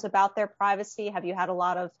concerns about their privacy? Have you had a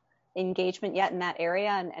lot of engagement yet in that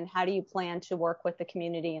area? And how do you plan to work with the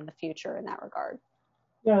community in the future in that regard?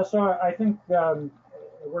 Yeah, so I think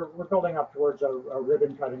we're building up towards a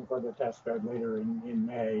ribbon cutting for the testbed later in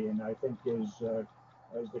May, and I think as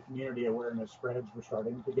the community awareness spreads, we're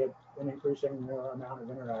starting to get an increasing amount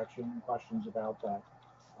of interaction and questions about that.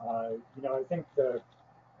 I think the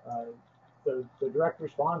the direct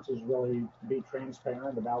response is really to be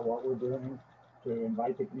transparent about what we're doing, to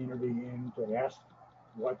invite the community in, to ask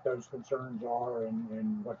what those concerns are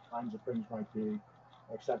and what kinds of things might be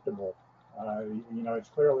acceptable. It's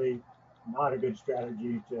clearly not a good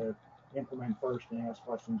strategy to implement first and ask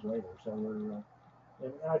questions later. So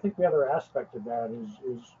and I think the other aspect of that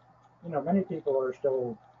is many people are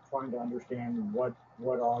still trying to understand what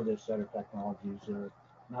are this set of technologies,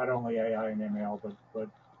 not only AI and ML, but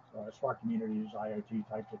smart communities, IoT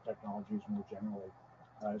types of technologies more generally.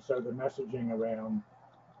 So the messaging around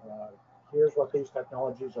here's what these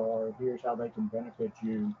technologies are, here's how they can benefit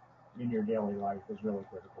you in your daily life is really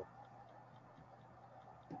critical.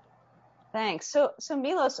 Thanks. So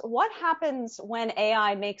Milos, what happens when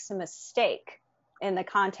AI makes a mistake in the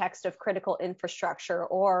context of critical infrastructure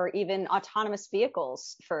or even autonomous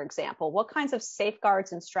vehicles, for example? What kinds of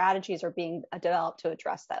safeguards and strategies are being developed to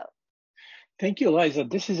address that? Thank you, Liza.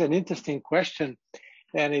 This is an interesting question,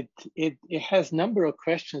 and it has a number of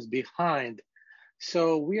questions behind.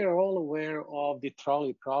 So we are all aware of the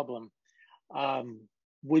trolley problem.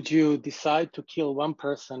 Would you decide to kill one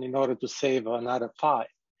person in order to save another 5?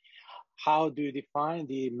 How do you define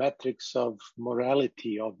the metrics of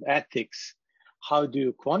morality, of ethics? How do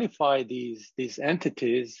you quantify these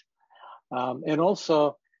entities? And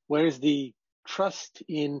also, where is the trust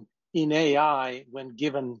in AI when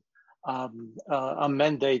given a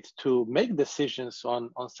mandate to make decisions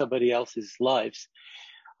on somebody else's lives?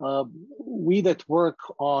 We that work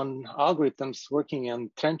on algorithms, working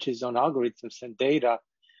in trenches on algorithms and data,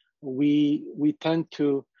 we tend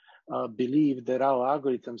to believe that our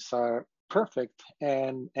algorithms are perfect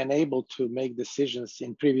and able to make decisions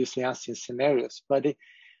in previously unseen scenarios. But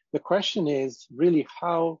the question is really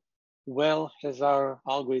how well has our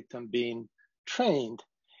algorithm been trained,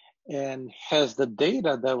 and has the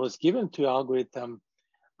data that was given to algorithm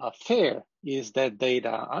fair? Is that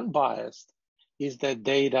data unbiased? Is that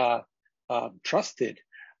data trusted?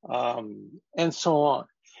 And so on.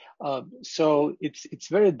 So it's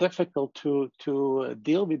very difficult to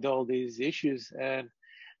deal with all these issues, and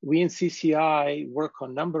we in CCI work on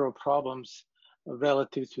a number of problems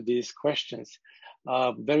relative to these questions.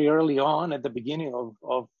 Very early on, at the beginning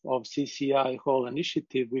of CCI whole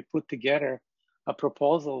initiative, we put together a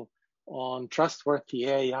proposal on trustworthy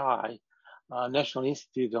AI, National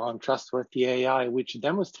Institute on Trustworthy AI, which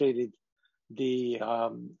demonstrated the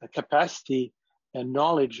capacity and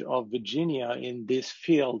knowledge of Virginia in this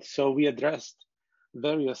field. So we addressed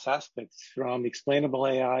various aspects from explainable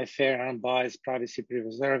AI, fair, unbiased, privacy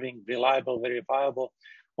preserving, reliable, verifiable,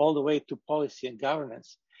 all the way to policy and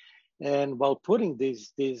governance. And while putting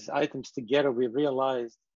these items together, we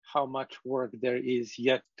realized how much work there is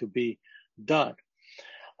yet to be done.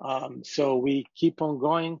 So we keep on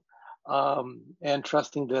going and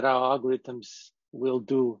trusting that our algorithms will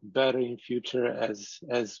do better in future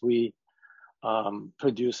as we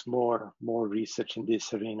produce more research in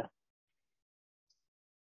this arena.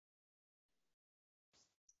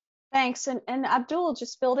 Thanks. And Abdul,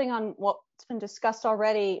 just building on what's been discussed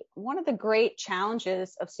already, one of the great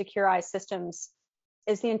challenges of secure AI systems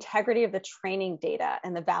is the integrity of the training data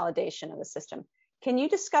and the validation of the system. Can you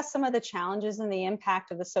discuss some of the challenges and the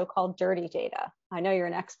impact of the so-called dirty data? I know you're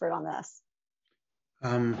an expert on this.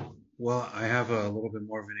 Well, I have a little bit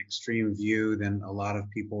more of an extreme view than a lot of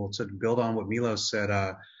people. To build on what Milos said,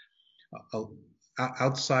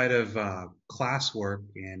 outside of classwork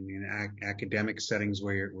and in academic settings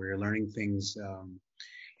where you're learning things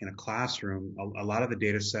in a classroom, a lot of the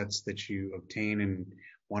data sets that you obtain and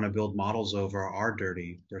want to build models over are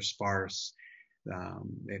dirty. They're sparse.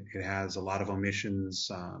 It has a lot of omissions.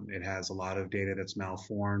 It has a lot of data that's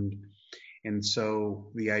malformed. And so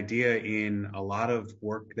the idea in a lot of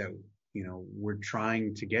work that we're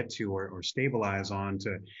trying to get to or stabilize on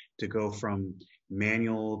to go from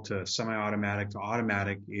manual to semi-automatic to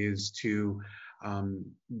automatic is to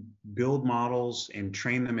build models and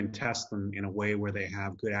train them and test them in a way where they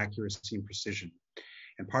have good accuracy and precision.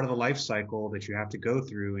 And part of the life cycle that you have to go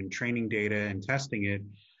through in training data and testing it,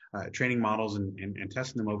 training models and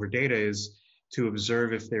testing them over data, is to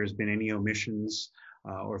observe if there's been any omissions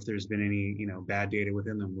or if there's been any bad data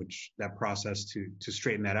within them, which that process to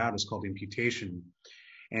straighten that out is called imputation.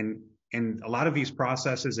 And a lot of these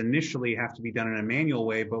processes initially have to be done in a manual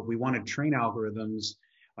way, but we want to train algorithms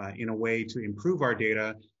in a way to improve our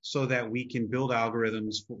data so that we can build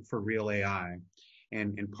algorithms for real AI.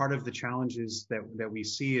 And part of the challenges that we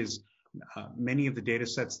see is many of the data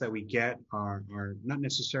sets that we get are not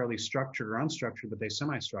necessarily structured or unstructured, but they're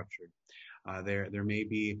semi-structured. There may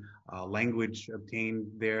be language obtained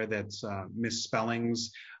there that's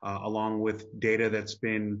misspellings, along with data that's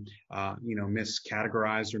been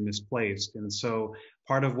miscategorized or misplaced. And so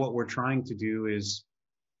part of what we're trying to do is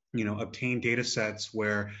obtain data sets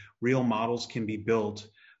where real models can be built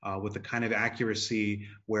with the kind of accuracy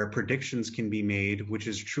where predictions can be made, which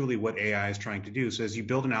is truly what AI is trying to do. So as you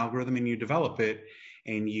build an algorithm and you develop it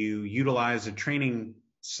and you utilize a training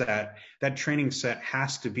set, that training set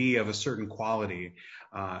has to be of a certain quality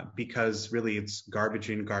because really it's garbage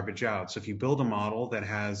in, garbage out. So if you build a model that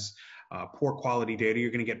has poor quality data,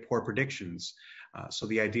 you're going to get poor predictions. So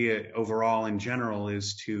the idea overall in general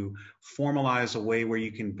is to formalize a way where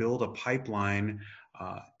you can build a pipeline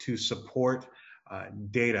to support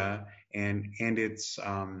data and its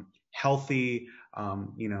healthy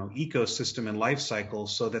ecosystem and life cycle,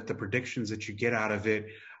 so that the predictions that you get out of it,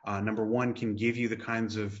 number one, can give you the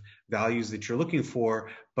kinds of values that you're looking for,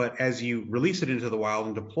 but as you release it into the wild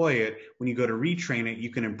and deploy it, when you go to retrain it, you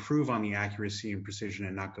can improve on the accuracy and precision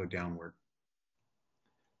and not go downward.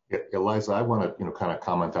 Yeah, Eliza, I want to kind of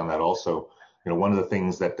comment on that also. One of the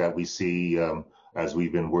things that we see as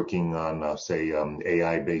we've been working on,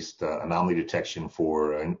 AI-based anomaly detection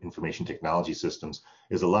for information technology systems,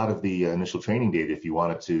 is a lot of the initial training data. If you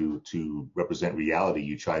want it to represent reality,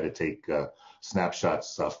 you try to take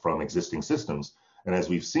snapshots from existing systems. And as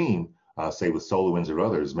we've seen, say with SolarWinds or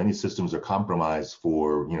others, many systems are compromised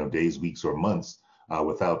for days, weeks, or months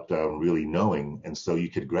without really knowing. And so you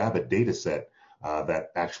could grab a data set that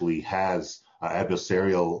actually has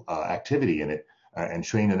adversarial activity in it and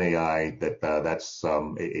train an AI that's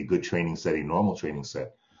a good training set, a normal training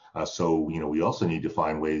set. So we also need to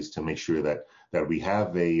find ways to make sure that we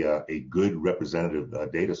have a good representative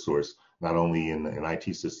data source, not only in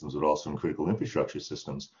IT systems, but also in critical infrastructure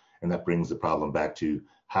systems. And that brings the problem back to,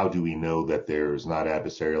 how do we know that there's not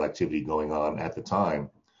adversarial activity going on at the time?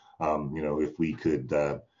 If we could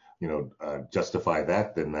justify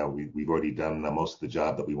that, then we've already done most of the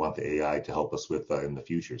job that we want the AI to help us with in the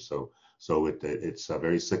future. So it's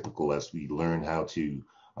very cyclical as we learn how to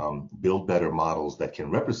build better models that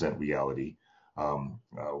can represent reality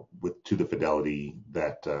to the fidelity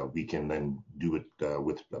that we can then do it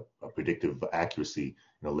with a predictive accuracy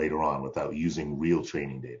later on without using real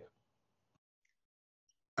training data.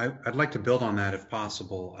 I'd like to build on that if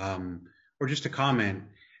possible, or just to comment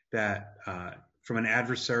that from an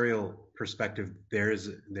adversarial perspective, there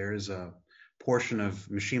is a portion of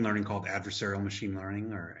machine learning called adversarial machine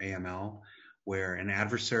learning, or AML, where an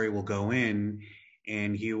adversary will go in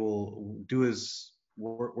and he will do his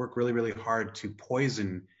work really, really hard to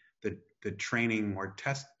poison the training or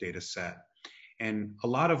test data set. And a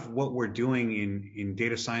lot of what we're doing in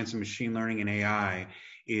data science and machine learning and AI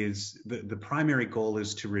is the primary goal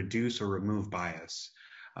is to reduce or remove bias.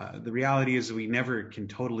 The reality is we never can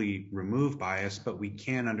totally remove bias, but we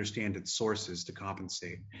can understand its sources to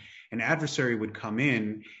compensate. An adversary would come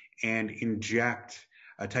in and inject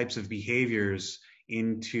types of behaviors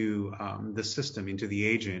into the system, into the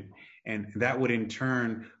agent, and that would in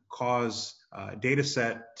turn cause data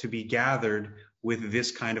set to be gathered with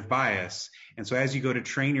this kind of bias. And so as you go to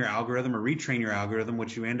train your algorithm or retrain your algorithm,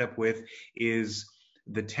 what you end up with is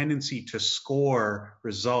the tendency to score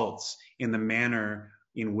results in the manner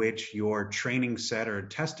in which your training set or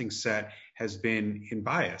testing set has been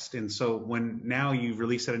biased. And so when now you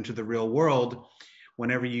release that into the real world,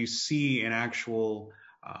 whenever you see an actual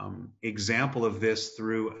example of this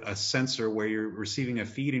through a sensor where you're receiving a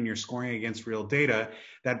feed and you're scoring against real data,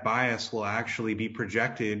 that bias will actually be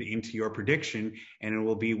projected into your prediction, and it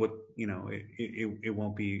will be it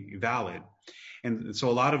won't be valid. And so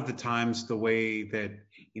a lot of the times the way that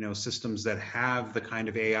systems that have the kind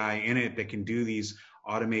of AI in it that can do these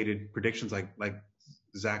automated predictions, like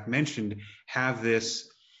Zach mentioned, have this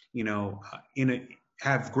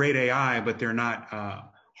have great AI, but they're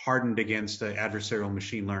not hardened against adversarial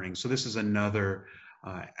machine learning. So this is another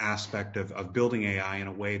aspect of building AI in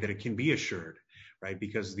a way that it can be assured, right?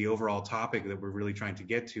 Because the overall topic that we're really trying to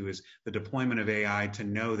get to is the deployment of AI to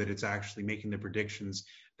know that it's actually making the predictions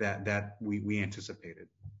that we anticipated.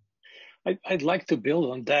 I'd like to build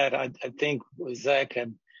on that. I think Zach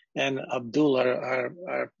and Abdul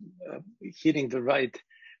are hitting the right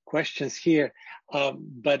questions here.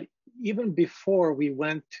 But even before we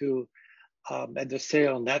went to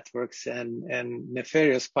adversarial networks and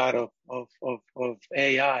nefarious part of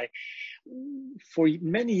AI, for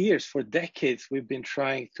many years, for decades, we've been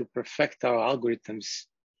trying to perfect our algorithms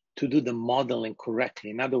to do the modeling correctly.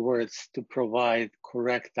 In other words, to provide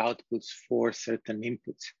correct outputs for certain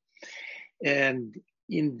inputs. And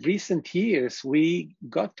in recent years, we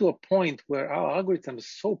got to a point where our algorithm is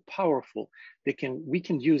so powerful, we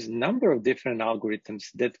can use a number of different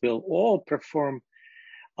algorithms that will all perform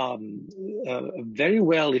very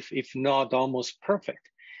well, if not almost perfect.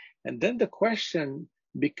 And then the question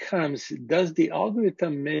becomes, does the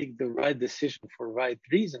algorithm make the right decision for right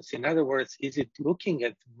reasons? In other words, is it looking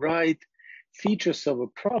at right features of a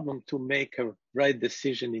problem to make a right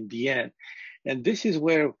decision in the end? And this is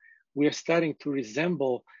where we are starting to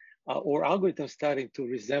resemble, or algorithms starting to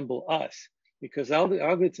resemble us, because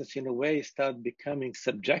algorithms in a way start becoming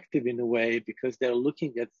subjective in a way, because they're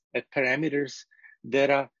looking at parameters that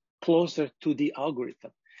are closer to the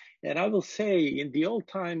algorithm. And I will say, in the old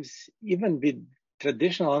times, even with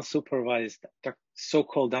traditional unsupervised,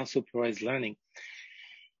 so-called unsupervised learning,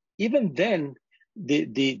 even then,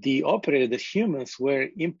 the operator, the humans, were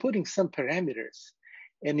inputting some parameters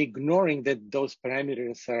and ignoring that those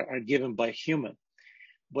parameters are given by human.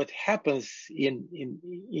 What happens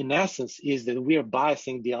in essence is that we are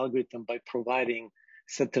biasing the algorithm by providing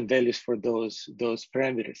certain values for those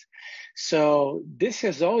parameters. So this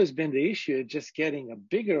has always been the issue, just getting a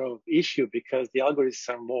bigger issue because the algorithms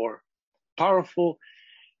are more powerful,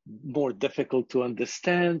 more difficult to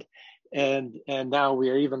understand, and now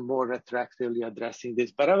we are even more retroactively addressing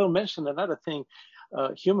this. But I will mention another thing,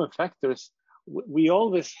 human factors. We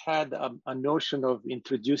always had a notion of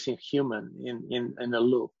introducing human in a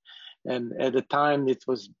loop. And at the time, it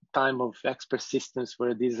was time of expert systems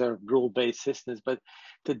where these are rule-based systems. But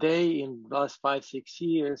today, in the last 5-6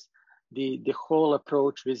 years, the whole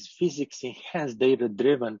approach with physics-enhanced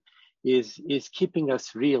data-driven is keeping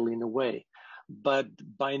us real in a way, but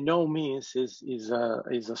by no means is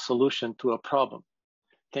a solution to a problem.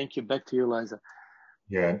 Thank you. Back to you, Liza.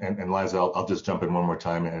 Yeah, and Liza, I'll just jump in one more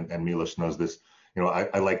time, and Milos knows this.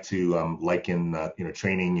 I like to liken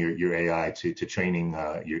training your AI to training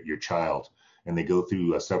your child, and they go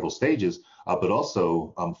through several stages. But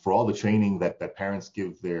also for all the training that parents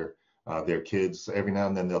give their kids, every now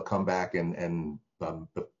and then they'll come back and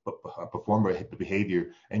perform a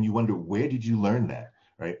behavior, and you wonder, where did you learn that,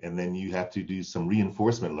 right? And then you have to do some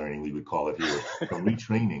reinforcement learning, we would call it here, some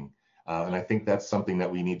retraining. And I think that's something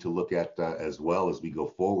that we need to look at as well as we go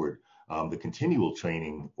forward. The continual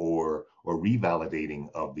training or revalidating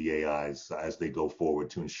of the AIs as they go forward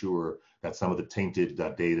to ensure that some of the tainted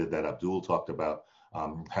data that Abdul talked about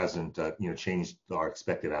hasn't changed our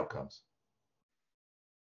expected outcomes.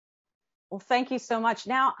 Well, thank you so much.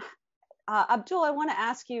 Now, Abdul, I want to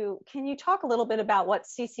ask you, can you talk a little bit about what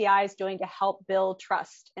CCI is doing to help build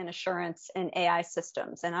trust and assurance in AI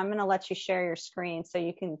systems? And I'm going to let you share your screen so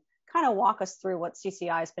you can kind of walk us through what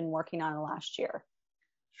CCI has been working on the last year.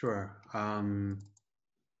 Sure. Let's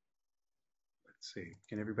see.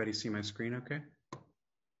 Can everybody see my screen okay?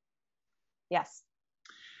 Yes.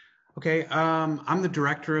 Okay. I'm the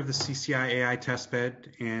director of the CCI AI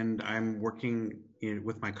Testbed, and I'm working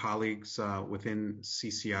with my colleagues within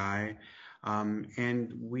CCI. And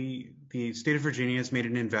the state of Virginia has made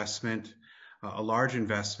an investment, a large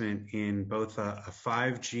investment in both a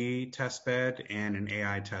 5G testbed and an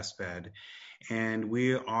AI testbed. And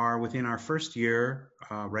we are within our first year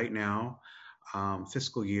right now,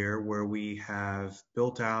 fiscal year, where we have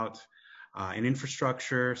built out an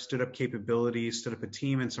infrastructure, stood up capabilities, stood up a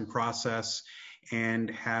team and some process, and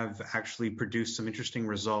have actually produced some interesting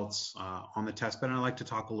results on the testbed. And I'd like to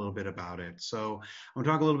talk a little bit about it. So I'm going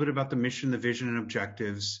to talk a little bit about the mission, the vision, and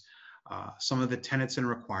objectives, some of the tenets and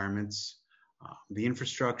requirements, the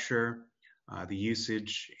infrastructure, the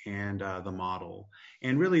usage, and the model.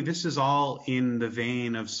 And really, this is all in the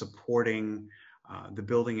vein of supporting the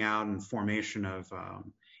building out and formation of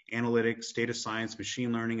analytics, data science,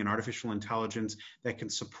 machine learning, and artificial intelligence that can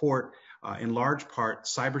support, in large part,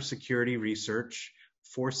 cybersecurity research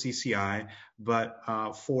for CCI, but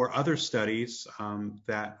for other studies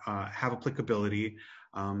that have applicability,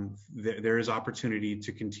 there is opportunity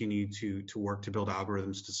to continue to work to build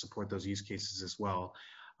algorithms to support those use cases as well,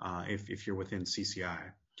 if you're within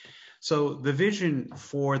CCI. So the vision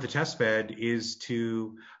for the testbed is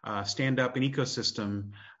to stand up an ecosystem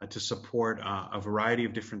to support a variety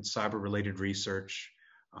of different cyber-related research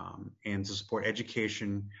and to support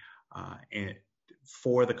education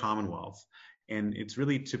for the Commonwealth. And it's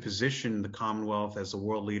really to position the Commonwealth as a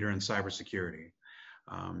world leader in cybersecurity.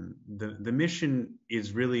 The mission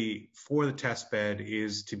is really for the testbed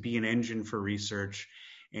is to be an engine for research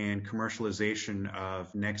and commercialization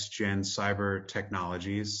of next-gen cyber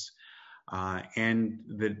technologies. And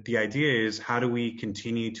the idea is, how do we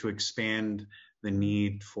continue to expand the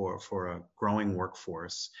need for a growing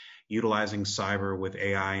workforce, utilizing cyber with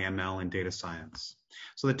AI, ML, and data science?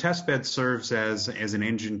 So the testbed serves as an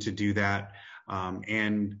engine to do that.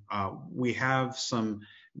 We have some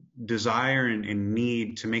desire and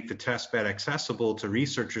need to make the testbed accessible to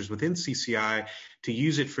researchers within CCI to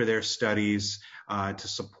use it for their studies, to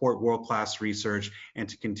support world-class research, and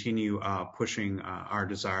to continue pushing our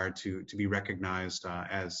desire to be recognized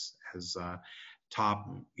as top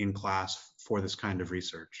in class for this kind of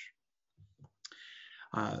research.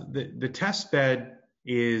 The testbed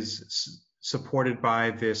is supported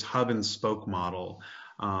by this hub and spoke model.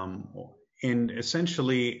 And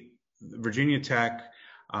essentially, Virginia Tech,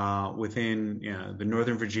 within the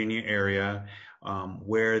Northern Virginia area,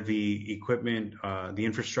 where the equipment, the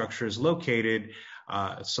infrastructure is located,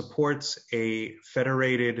 supports a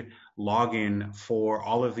federated login for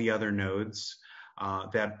all of the other nodes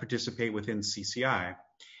that participate within CCI.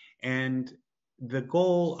 And the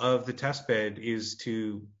goal of the testbed is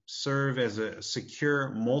to serve as a secure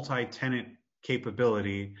multi-tenant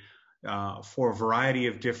capability for a variety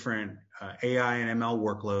of different AI and ML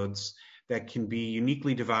workloads that can be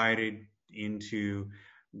uniquely divided into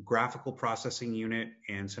graphical processing unit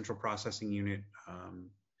and central processing unit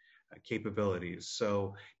capabilities.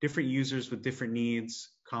 So different users with different needs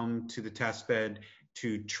come to the testbed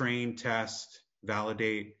to train, test,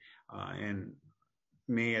 validate, and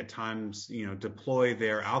may at times, deploy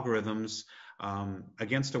their algorithms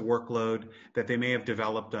against a workload that they may have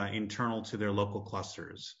developed internal to their local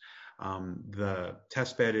clusters. The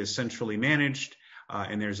testbed is centrally managed,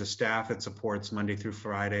 and there's a staff that supports Monday through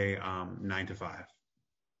Friday, 9 to 5.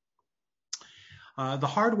 The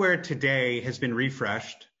hardware today has been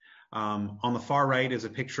refreshed. On the far right is a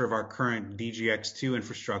picture of our current DGX2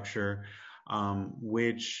 infrastructure,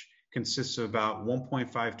 which consists of about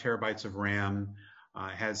 1.5 terabytes of RAM,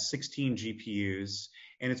 has 16 GPUs,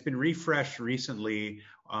 and it's been refreshed recently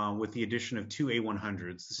with the addition of 2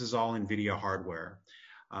 A100s. This is all NVIDIA hardware.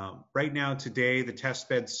 Right now, today, the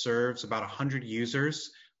testbed serves about 100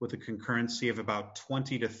 users with a concurrency of about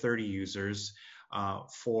 20 to 30 users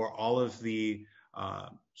for all of the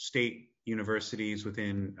state universities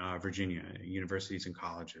within Virginia, universities and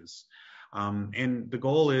colleges. And the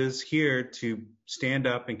goal is here to stand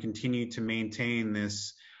up and continue to maintain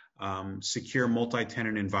this secure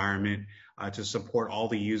multi-tenant environment to support all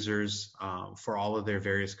the users for all of their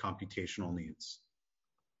various computational needs.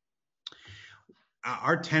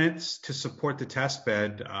 Our tenets to support the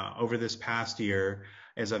testbed over this past year,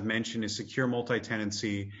 as I've mentioned, is secure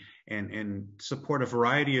multi-tenancy and support a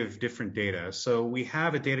variety of different data. So we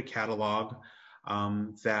have a data catalog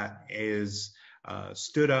that is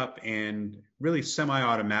stood up and really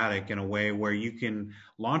semi-automatic in a way where you can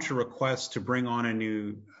launch a request to bring on a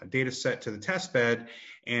new data set to the testbed,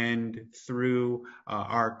 and through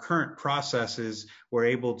our current processes, we're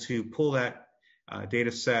able to pull that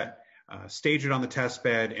data set, stage it on the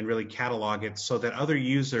testbed, and really catalog it so that other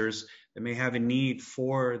users that may have a need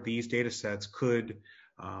for these data sets could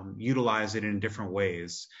utilize it in different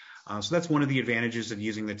ways. So that's one of the advantages of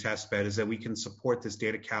using the testbed, is that we can support this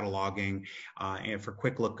data cataloging and for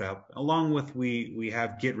quick lookup, along with we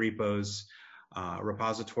have Git repos,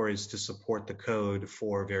 repositories to support the code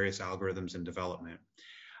for various algorithms and development.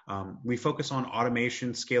 We focus on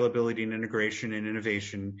automation, scalability, and integration and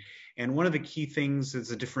innovation. And one of the key things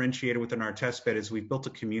that's a differentiator within our testbed is we've built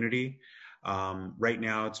a community. Right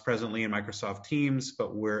now, it's presently in Microsoft Teams,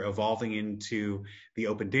 but we're evolving into the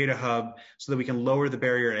Open Data Hub so that we can lower the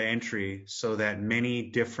barrier to entry so that many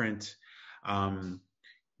different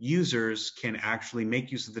users can actually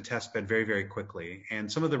make use of the testbed very, very quickly.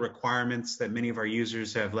 And some of the requirements that many of our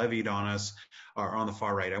users have levied on us are on the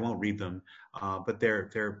far right. I won't read them, but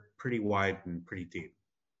they're pretty wide and pretty deep.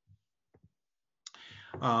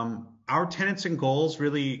 Our tenets and goals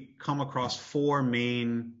really come across 4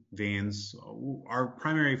 main veins. Our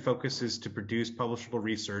primary focus is to produce publishable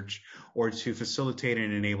research or to facilitate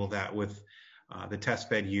and enable that with the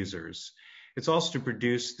testbed users. It's also to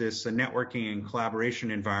produce this networking and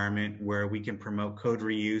collaboration environment where we can promote code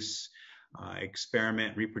reuse,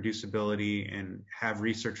 experiment reproducibility, and have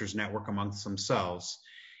researchers network amongst themselves.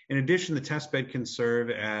 In addition, the testbed can serve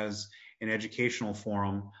as an educational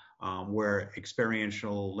forum where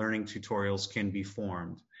experiential learning tutorials can be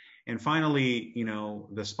formed. And finally,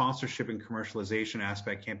 the sponsorship and commercialization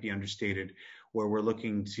aspect can't be understated, where we're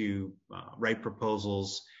looking to write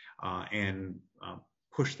proposals and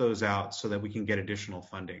push those out so that we can get additional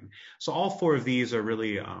funding. So all 4 of these are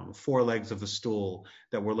really 4 legs of the stool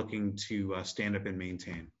that we're looking to stand up and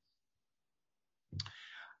maintain.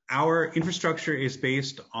 Our infrastructure is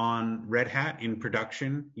based on Red Hat in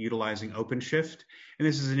production, utilizing OpenShift. And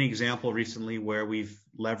this is an example recently where we've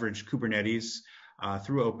leveraged Kubernetes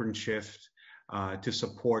through OpenShift to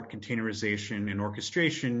support containerization and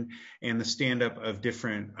orchestration and the stand-up of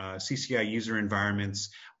different CCI user environments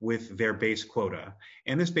with their base quota.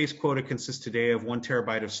 And this base quota consists today of 1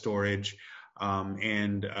 terabyte of storage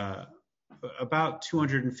and about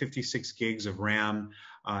 256 gigs of RAM.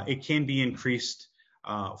 It can be increased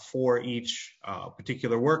for each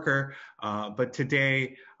particular worker, but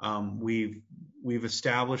today we've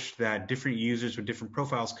established that different users with different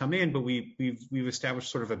profiles come in, but we've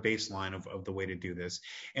established sort of a baseline of the way to do this.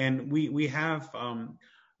 And we have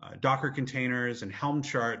Docker containers and Helm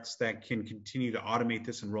charts that can continue to automate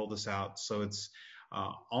this and roll this out, so it's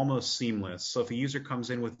almost seamless. So if a user comes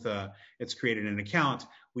in with it's created an account,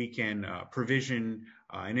 we can provision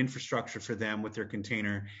an infrastructure for them with their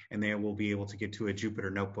container, and they will be able to get to a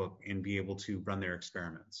Jupyter notebook and be able to run their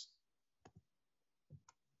experiments.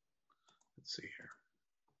 Let's see here.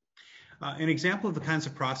 An example of the kinds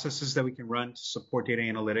of processes that we can run to support data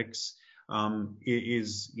analytics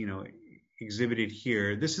is, exhibited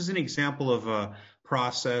here. This is an example of a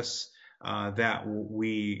process that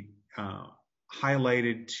we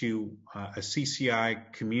highlighted to a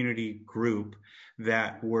CCI community group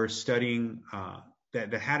that were studying,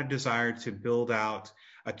 that had a desire to build out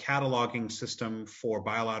a cataloging system for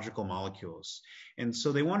biological molecules. And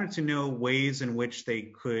so they wanted to know ways in which they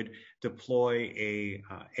could deploy a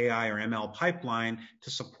AI or ML pipeline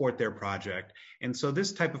to support their project. And so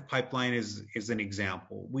this type of pipeline is an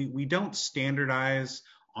example. We don't standardize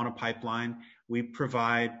on a pipeline. We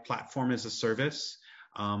provide platform as a service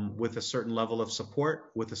with a certain level of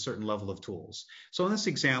support, with a certain level of tools. So in this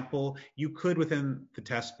example, you could, within the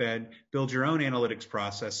testbed, build your own analytics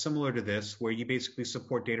process similar to this, where you basically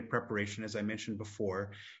support data preparation, as I mentioned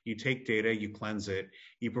before. You take data, you cleanse it,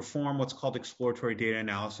 you perform what's called exploratory data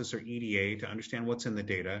analysis, or EDA, to understand what's in the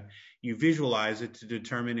data. You visualize it to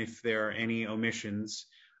determine if there are any omissions,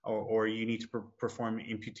 or you need to perform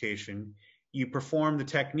imputation. You perform the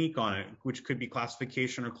technique on it, which could be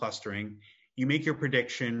classification or clustering. You make your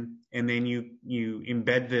prediction, and then you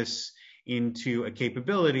embed this into a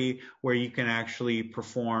capability where you can actually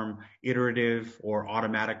perform iterative or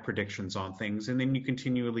automatic predictions on things, and then you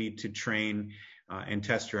continually to train and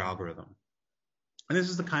test your algorithm. And this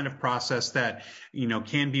is the kind of process that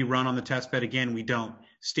can be run on the testbed. Again, we don't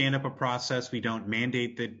stand up a process, we don't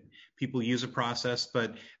mandate that people use a process,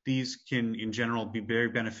 but these can, in general, be very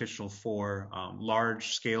beneficial for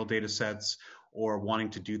large-scale data sets or wanting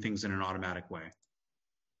to do things in an automatic way.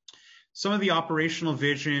 Some of the operational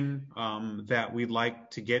vision that we'd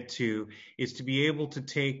like to get to is to be able to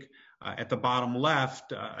take, at the bottom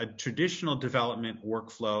left, a traditional development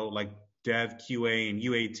workflow like Dev, QA, and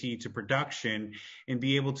UAT to production, and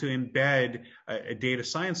be able to embed a data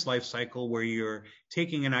science lifecycle where you're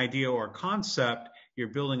taking an idea or a concept, you're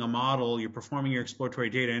building a model, you're performing your exploratory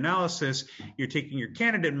data analysis, you're taking your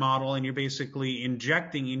candidate model, and you're basically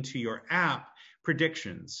injecting into your app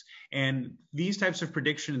predictions. And these types of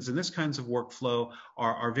predictions and this kinds of workflow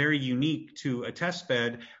are very unique to a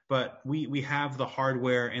testbed, but we have the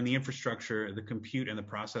hardware and the infrastructure, the compute and the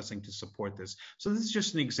processing to support this. So this is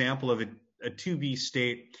just an example of a to-be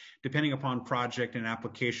state, depending upon project and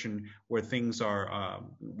application, where things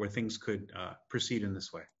could proceed in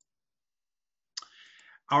this way.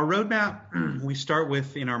 Our roadmap, we start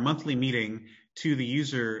with in our monthly meeting to the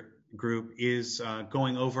user group, is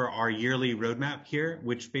going over our yearly roadmap here,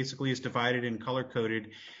 which basically is divided and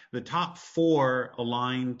color-coded. The top 4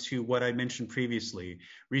 align to what I mentioned previously: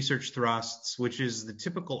 research thrusts, which is the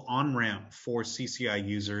typical on-ramp for CCI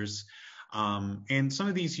users. And some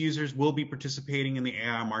of these users will be participating in the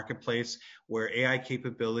AI marketplace, where AI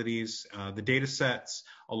capabilities, the data sets,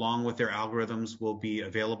 along with their algorithms, will be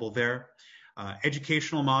available there.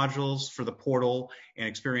 Educational modules for the portal and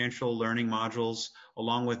experiential learning modules,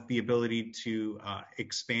 along with the ability to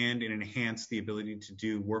expand and enhance the ability to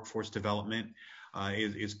do workforce development,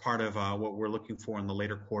 is part of what we're looking for in the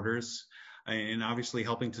later quarters, and obviously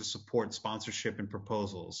helping to support sponsorship and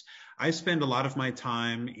proposals. I spend a lot of my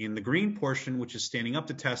time in the green portion, which is standing up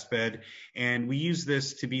the testbed, and we use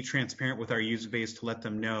this to be transparent with our user base to let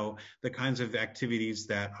them know the kinds of activities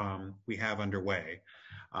that we have underway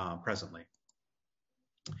presently.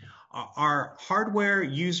 Our hardware,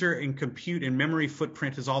 user, and compute and memory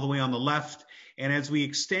footprint is all the way on the left. And as we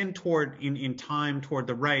extend in time toward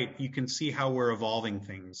the right, you can see how we're evolving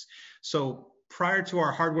things. So prior to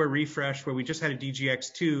our hardware refresh, where we just had a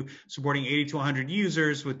DGX2 supporting 80 to 100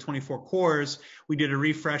 users with 24 cores, we did a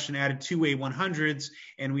refresh and added 2 A100s,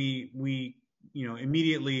 and we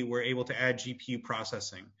immediately were able to add GPU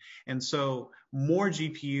processing. And so more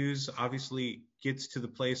GPUs obviously gets to the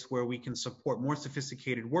place where we can support more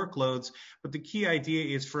sophisticated workloads. But the key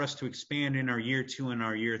idea is for us to expand in our year 2 and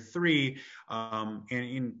our year 3.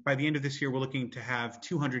 By the end of this year, we're looking to have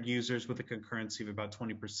 200 users with a concurrency of about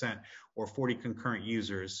 20%, or 40 concurrent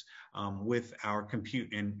users with our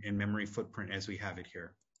compute and memory footprint as we have it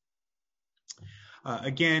here.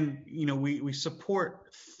 Again, we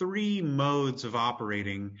support 3 modes of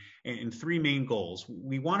operating and 3 main goals.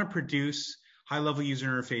 We want to produce high-level user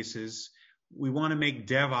interfaces. We want to make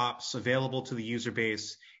DevOps available to the user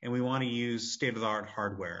base, and we want to use state-of-the-art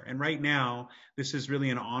hardware. And right now, this is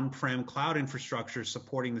really an on-prem cloud infrastructure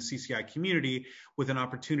supporting the CCI community with an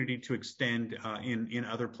opportunity to extend in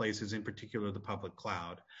other places, in particular the public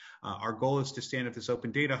cloud. Our goal is to stand up this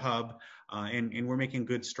open data hub, and we're making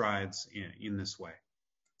good strides in this way.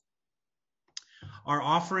 Our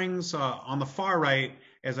offerings on the far right,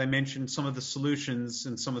 as I mentioned, some of the solutions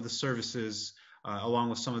and some of the services along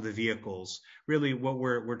with some of the vehicles. Really what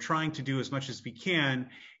we're trying to do as much as we can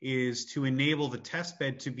is to enable the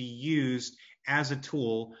testbed to be used as a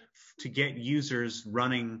tool to get users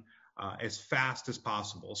running as fast as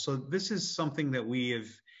possible. So this is something that we have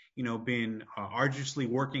been arduously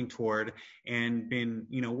working toward and been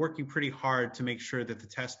working pretty hard to make sure that the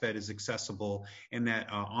testbed is accessible and that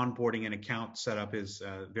onboarding and account setup is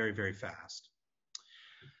very, very fast.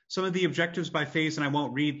 Some of the objectives by phase, and I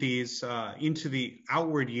won't read these, into the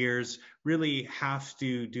outward years really have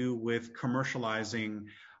to do with commercializing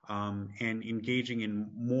and engaging in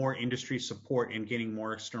more industry support and getting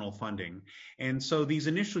more external funding. And so these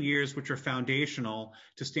initial years, which are foundational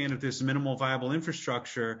to stand up this minimal viable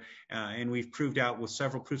infrastructure, and we've proved out with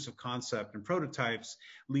several proofs of concept and prototypes,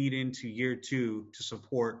 lead into year 2 to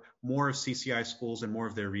support more of CCI schools and more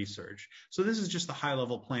of their research. So this is just the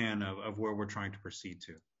high-level plan of where we're trying to proceed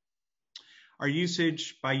to. Our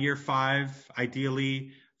usage by year 5,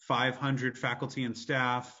 ideally 500 faculty and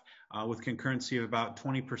staff with concurrency of about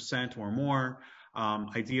 20% or more.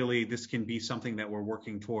 Ideally, this can be something that we're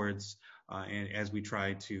working towards and as we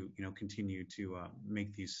try to continue to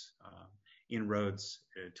make these inroads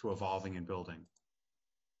to evolving and building.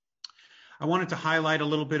 I wanted to highlight a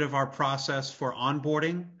little bit of our process for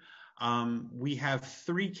onboarding. We have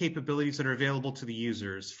 3 capabilities that are available to the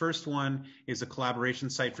users. First one is a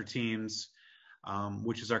collaboration site for teams,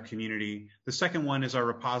 which is our community. The second one is our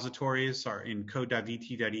repositories, are in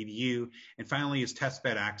code.vt.edu, and finally is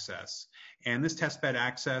testbed access. And this testbed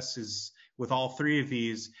access is, with all 3 of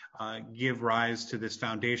these, give rise to this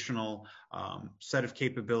foundational set of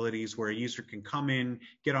capabilities where a user can come in,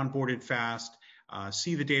 get onboarded fast,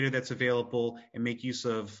 see the data that's available, and make use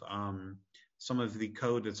of some of the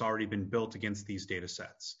code that's already been built against these data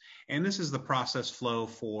sets. And this is the process flow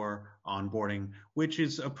for onboarding, which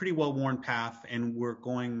is a pretty well-worn path, and we're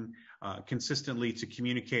going consistently to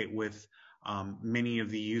communicate with many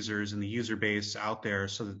of the users and the user base out there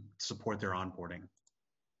so that support their onboarding.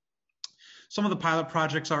 Some of the pilot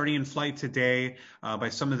projects already in flight today by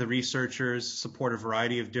some of the researchers support a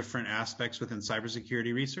variety of different aspects within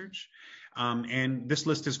cybersecurity research. And this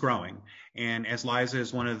list is growing. And as Liza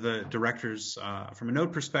is one of the directors from a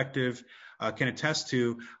node perspective, can attest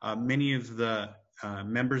to, many of the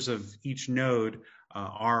members of each node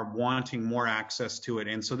are wanting more access to it.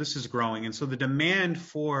 And so this is growing. And so the demand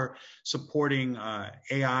for supporting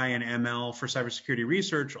AI and ML for cybersecurity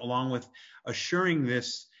research, along with assuring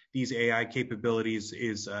these AI capabilities,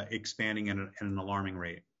 is expanding at an alarming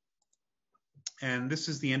rate. And this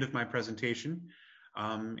is the end of my presentation.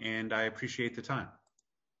 And I appreciate the time.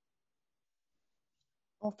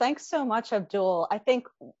 Well, thanks so much, Abdul. I think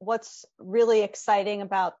what's really exciting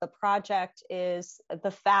about the project is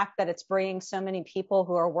the fact that it's bringing so many people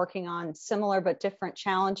who are working on similar but different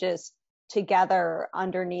challenges together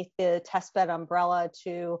underneath the testbed umbrella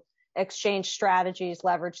to exchange strategies,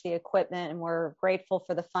 leverage the equipment, and we're grateful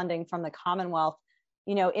for the funding from the Commonwealth.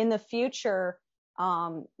 In the future,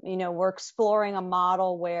 we're exploring a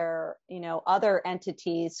model where, other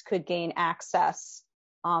entities could gain access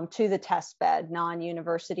to the testbed,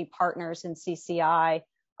 non-university partners in CCI,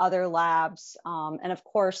 other labs, and of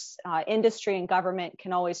course, industry and government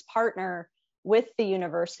can always partner with the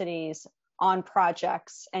universities on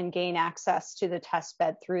projects and gain access to the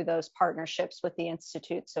testbed through those partnerships with the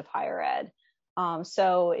institutes of higher ed.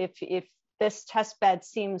 So if this testbed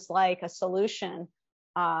seems like a solution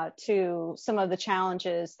to some of the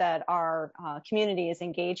challenges that our community is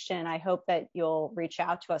engaged in, I hope that you'll reach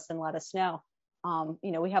out to us and let us know.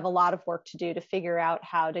 We have a lot of work to do to figure out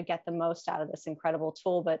how to get the most out of this incredible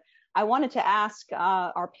tool. But I wanted to ask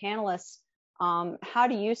our panelists, how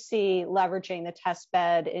do you see leveraging the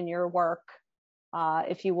testbed in your work,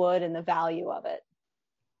 if you would, and the value of it?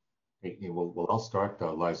 Well, I'll start,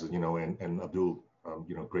 Liza, and Abdul,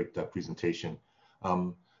 great presentation.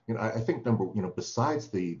 I think besides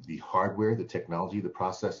the hardware, the technology, the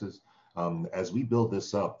processes, as we build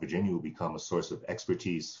this up, Virginia will become a source of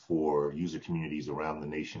expertise for user communities around the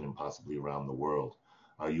nation and possibly around the world.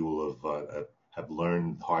 You will have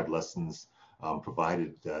learned hard lessons,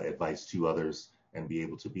 provided advice to others, and be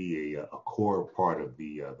able to be a core part of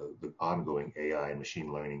the ongoing AI and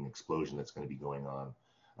machine learning explosion that's going to be going on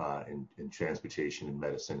in transportation and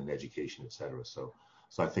medicine and education, et cetera. So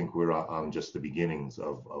I think we're on just the beginnings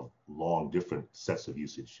of long different sets of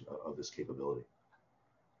usage of this capability.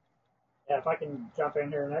 Yeah, if I can jump in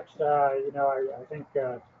here next, I think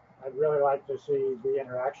I'd really like to see the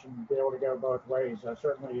interaction be able to go both ways.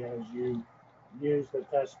 Certainly as you use the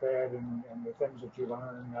test bed and the things that you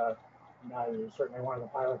learn, certainly one of the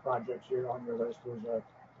pilot projects here on your list was a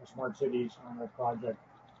smart cities on the project.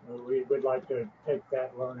 We would like to take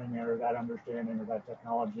that learning or that understanding or that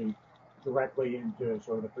technology directly into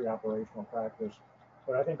sort of the pre-operational practice.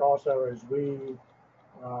 But I think also as we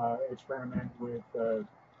experiment with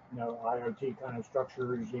IoT kind of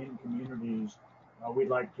structures in communities, we'd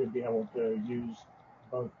like to be able to use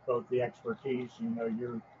both the expertise,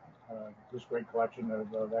 your this great collection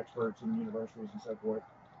of experts in universities and so forth,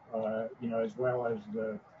 as well as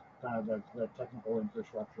the kind of the technical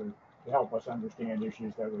infrastructure to help us understand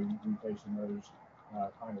issues that we face in those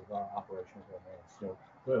kind of operational domains. So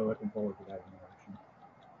really looking forward to that interaction.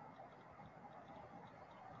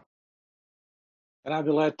 And I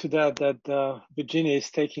will add to that Virginia is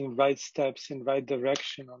taking right steps in right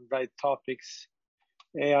direction on right topics.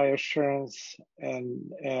 AI assurance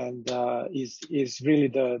and is really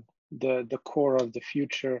the core of the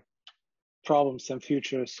future problems and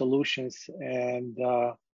future solutions. And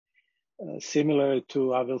similar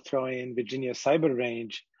to, I will throw in Virginia Cyber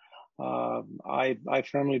Range, I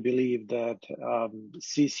firmly believe that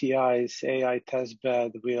CCI's AI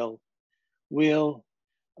testbed will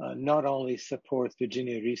not only support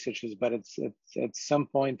Virginia researchers, but it's at some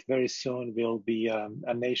point very soon will be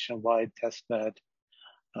a nationwide testbed.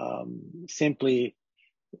 Simply,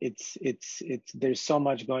 there's so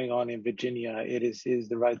much going on in Virginia. It is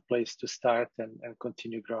the right place to start and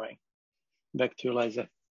continue growing. Back to you, Liza.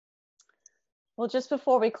 Well, just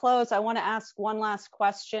before we close, I want to ask one last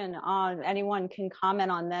question. Anyone can comment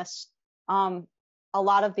on this. A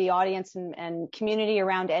lot of the audience and community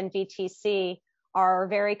around NVTC are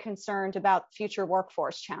very concerned about future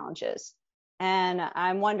workforce challenges. And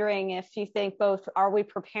I'm wondering if you think are we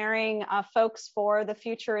preparing folks for the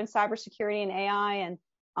future in cybersecurity and AI?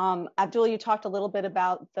 And Abdul, you talked a little bit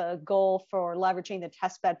about the goal for leveraging the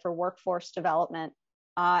testbed for workforce development.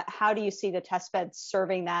 How do you see the testbed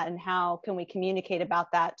serving that, and how can we communicate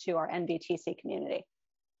about that to our NVTC community?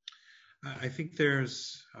 I think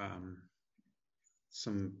there's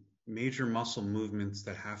some major muscle movements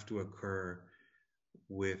that have to occur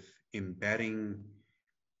with embedding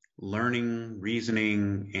learning,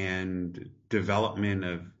 reasoning, and development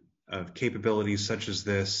of capabilities such as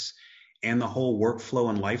this and the whole workflow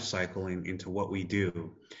and life cycle into what we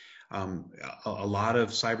do. A lot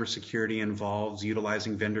of cybersecurity involves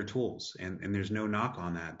utilizing vendor tools, and there's no knock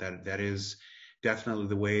on that. That is definitely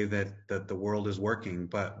the way that the world is working.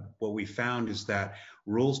 But what we found is that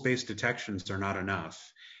rules-based detections are not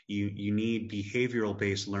enough. You need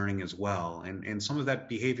behavioral-based learning as well, and some of that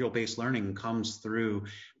behavioral-based learning comes through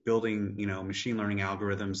building, machine learning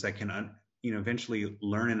algorithms that can, eventually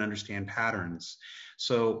learn and understand patterns.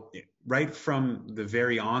 So right from the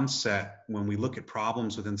very onset, when we look at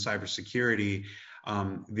problems within cybersecurity,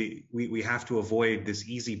 we have to avoid this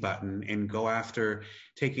easy button and go after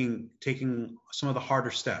taking some of the harder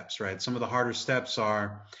steps, right? Some of the harder steps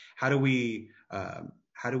are how do we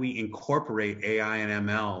incorporate AI and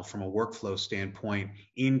ML from a workflow standpoint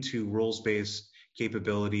into rules-based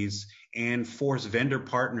capabilities and force vendor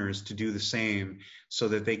partners to do the same so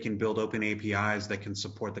that they can build open APIs that can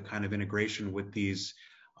support the kind of integration with these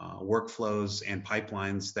workflows and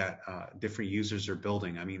pipelines that different users are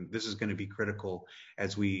building. I mean, this is going to be critical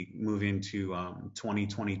as we move into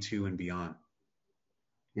 2022 and beyond.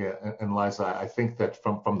 Yeah, and Liza, I think that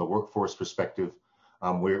from the workforce perspective,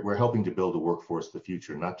 we're helping to build a workforce of the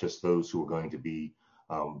future, not just those who are going to be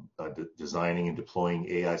designing and deploying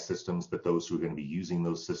AI systems, but those who are going to be using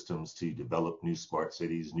those systems to develop new smart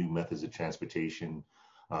cities, new methods of transportation,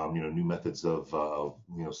 new methods of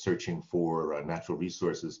searching for natural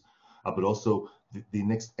resources, but also the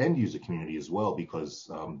next end user community as well, because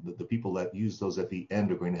the people that use those at the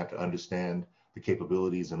end are going to have to understand the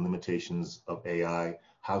capabilities and limitations of AI,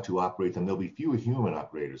 how to operate them. There'll be fewer human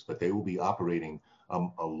operators, but they will be operating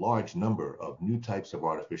a large number of new types of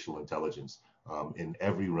artificial intelligence in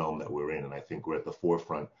every realm that we're in. And I think we're at the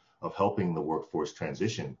forefront of helping the workforce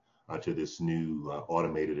transition to this new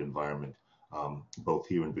automated environment, both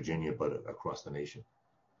here in Virginia, but across the nation.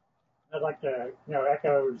 I'd like to,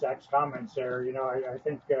 echo Zach's comments there. I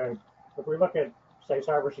think if we look at, say,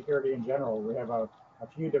 cybersecurity in general, we have a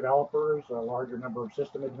few developers, a larger number of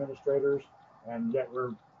system administrators, and yet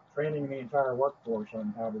we're training the entire workforce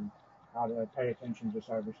on how to pay attention to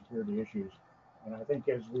cybersecurity issues. And I think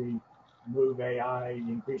as we move AI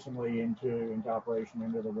increasingly into operation,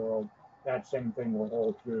 into the world, that same thing will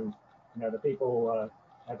hold true. The people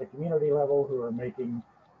at the community level who are making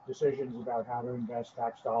decisions about how to invest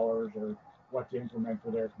tax dollars or what to implement for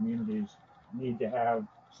their communities need to have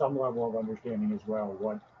some level of understanding as well,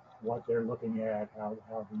 what they're looking at, how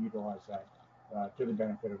to utilize that to the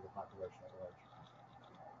benefit of the population at large.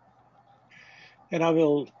 And I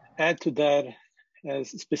will add to that, as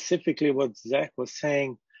specifically what Zach was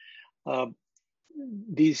saying,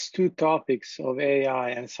 these two topics of AI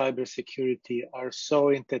and cybersecurity are so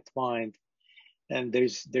intertwined, and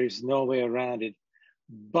there's no way around it.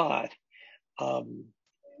 But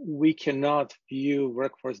we cannot view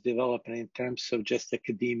workforce development in terms of just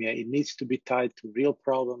academia. It needs to be tied to real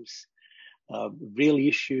problems, real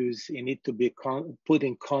issues. It needs to be put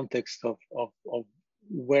in context of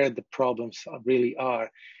where the problems really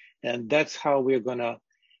are. And that's how we're going to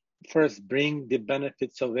first bring the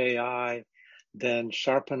benefits of AI, then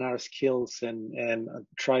sharpen our skills and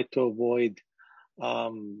try to avoid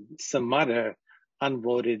some other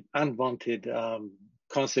unwanted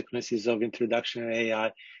consequences of introduction of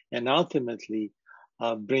AI, and ultimately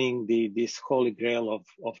bring this holy grail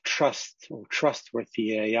of trust or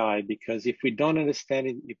trustworthy AI. Because if we don't understand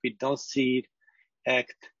it, if we don't see it,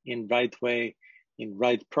 act in right way, in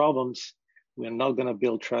right problems, we're not going to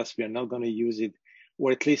build trust. We're not going to use it,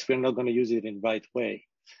 or at least we're not going to use it in right way.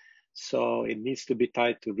 So it needs to be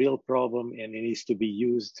tied to real problem, and it needs to be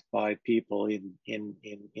used by people in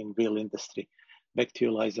real industry. Back to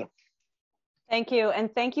you, Liza. Thank you.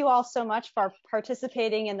 And thank you all so much for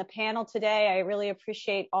participating in the panel today. I really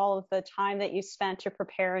appreciate all of the time that you spent to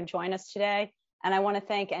prepare and join us today. And I want to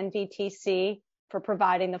thank NVTC for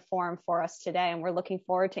providing the forum for us today. And we're looking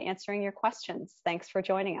forward to answering your questions. Thanks for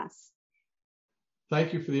joining us.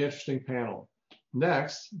 Thank you for the interesting panel.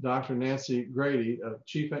 Next, Dr. Nancy Grady,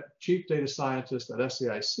 Chief Data Scientist at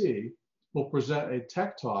SAIC, will present a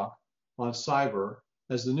tech talk on cyber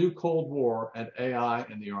as the new Cold War and AI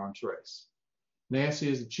in the arms race. Nancy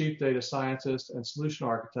is the Chief Data Scientist and Solution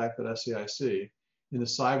Architect at SAIC in the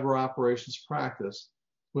cyber operations practice,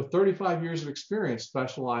 with 35 years of experience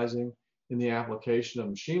specializing in the application of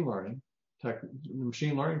machine learning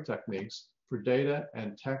techniques for data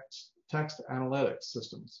and text analytics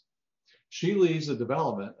systems. She leads the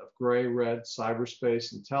development of gray-red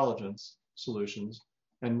cyberspace intelligence solutions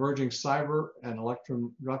and merging cyber and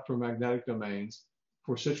electromagnetic domains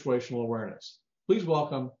for situational awareness. Please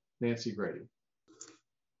welcome Nancy Grady.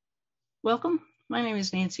 Welcome. My name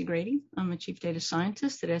is Nancy Grady. I'm a Chief Data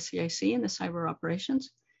Scientist at SAIC in the cyber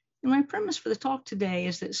operations. And my premise for the talk today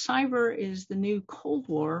is that cyber is the new Cold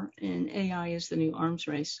War and AI is the new arms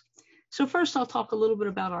race. So first, I'll talk a little bit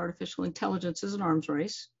about artificial intelligence as an arms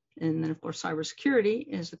race, and then, of course, cybersecurity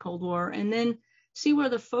is the Cold War, and then see where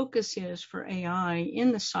the focus is for AI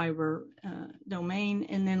in the cyber domain,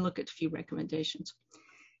 and then look at a few recommendations.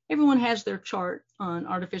 Everyone has their chart on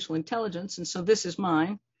artificial intelligence, and so this is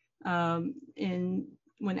mine.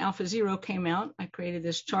 When AlphaZero came out, I created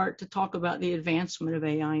this chart to talk about the advancement of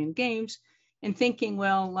AI in games, and thinking,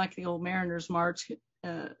 well, like the old Mariners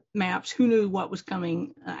maps, who knew what was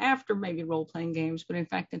coming after maybe role-playing games? But in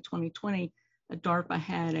fact, in 2020, DARPA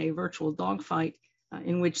had a virtual dogfight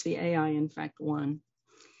in which the AI, in fact, won.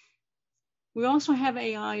 We also have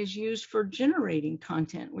AI is used for generating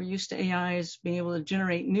content. We're used to AI as being able to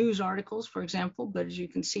generate news articles, for example, but as you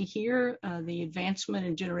can see here, the advancement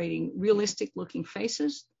in generating realistic looking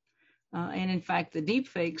faces, and in fact, the deep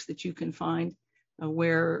fakes that you can find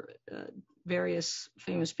where various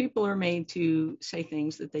famous people are made to say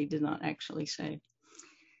things that they did not actually say.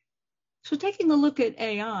 So taking a look at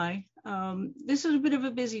AI, this is a bit of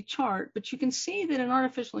a busy chart, but you can see that in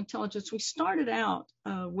artificial intelligence, we started out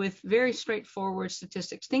with very straightforward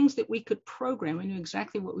statistics, things that we could program. We knew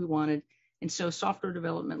exactly what we wanted, and so software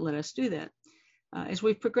development let us do that. As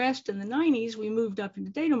we progressed in the 90s, we moved up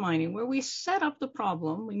into data mining, where we set up the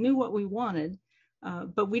problem. We knew what we wanted,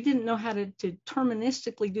 but we didn't know how to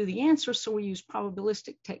deterministically do the answer, so we used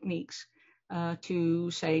probabilistic techniques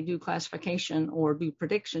to say do classification or do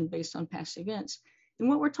prediction based on past events. And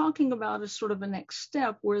what we're talking about is sort of a next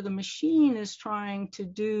step where the machine is trying to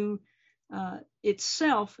do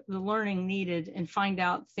itself the learning needed and find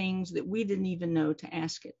out things that we didn't even know to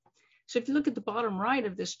ask it. So if you look at the bottom right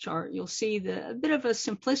of this chart, you'll see a bit of a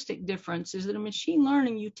simplistic difference is that in machine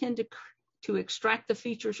learning, you tend to extract the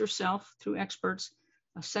features yourself through experts,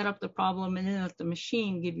 set up the problem, and then let the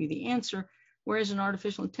machine give you the answer. Whereas in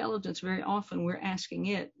artificial intelligence, very often we're asking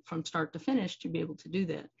it from start to finish to be able to do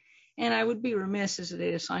that. And I would be remiss as a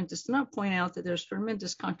data scientist to not point out that there's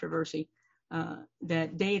tremendous controversy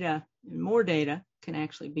that data and more data can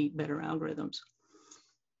actually beat better algorithms.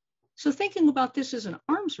 So thinking about this as an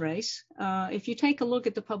arms race, if you take a look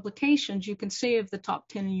at the publications, you can see of the top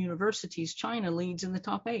 10 universities, China leads in the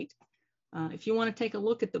top 8. If you want to take a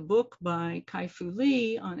look at the book by Kai-Fu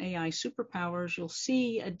Lee on AI superpowers, you'll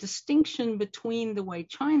see a distinction between the way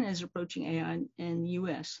China is approaching AI and the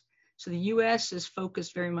US. So the US is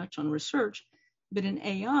focused very much on research, but in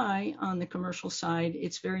AI on the commercial side,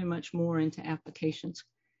 it's very much more into applications.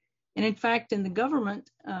 And in fact, in the government,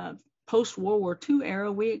 post-World War II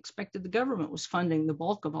era, we expected the government was funding the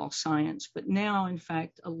bulk of all science, but now, in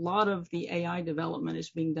fact, a lot of the AI development is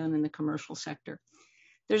being done in the commercial sector.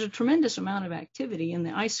 There's a tremendous amount of activity in the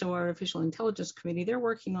ISO Artificial Intelligence Committee. They're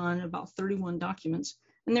working on about 31 documents,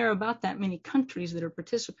 and there are about that many countries that are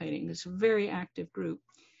participating. It's a very active group.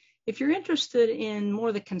 If you're interested in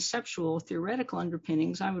more the conceptual, theoretical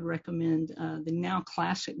underpinnings, I would recommend the now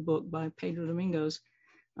classic book by Pedro Domingos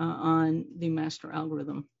on the master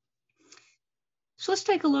algorithm. So let's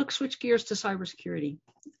take a look, switch gears to cybersecurity.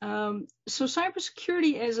 So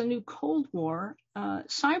cybersecurity as a new Cold War,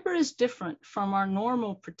 cyber is different from our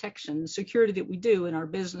normal protection, the security that we do in our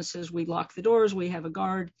businesses. We lock the doors, we have a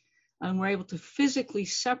guard, and we're able to physically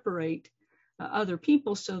separate other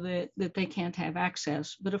people so that they can't have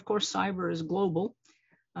access. But of course, cyber is global,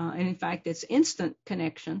 and in fact, it's instant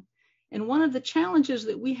connection. And one of the challenges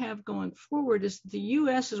that we have going forward is the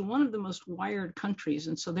US is one of the most wired countries,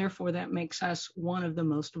 and so therefore that makes us one of the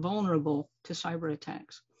most vulnerable to cyber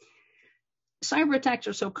attacks. Cyber attacks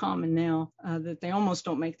are so common now that they almost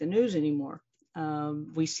don't make the news anymore.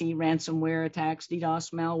 We see ransomware attacks,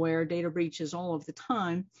 DDoS, malware, data breaches all of the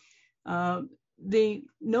time. The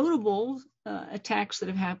notable attacks that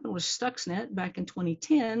have happened was Stuxnet back in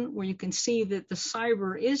 2010, where you can see that the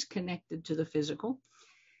cyber is connected to the physical.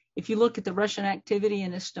 If you look at the Russian activity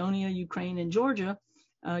in Estonia, Ukraine, and Georgia,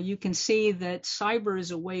 you can see that cyber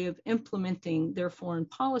is a way of implementing their foreign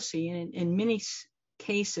policy, and in many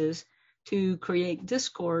cases to create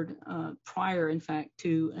discord prior, in fact,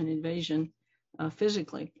 to an invasion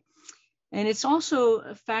physically. And it's also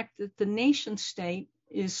a fact that the nation state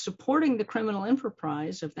is supporting the criminal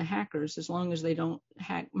enterprise of the hackers as long as they don't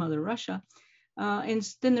hack Mother Russia. And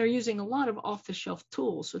then they're using a lot of off-the-shelf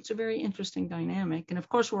tools. So it's a very interesting dynamic. And of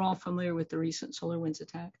course, we're all familiar with the recent SolarWinds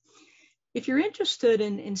attack. If you're interested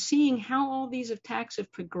in seeing how all these attacks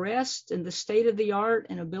have progressed and the state of the art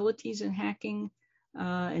and abilities in hacking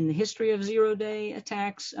and the history of zero-day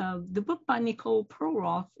attacks, the book by Nicole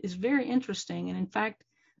Perlroth is very interesting. And in fact,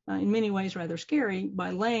 in many ways rather scary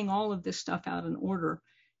by laying all of this stuff out in order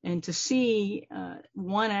and to see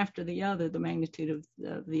one after the other the magnitude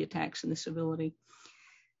of the attacks and the civility.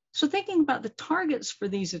 So thinking about the targets for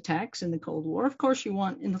these attacks in the Cold War, of course, you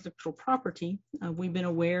want intellectual property. We've been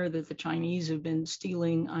aware that the Chinese have been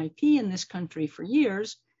stealing IP in this country for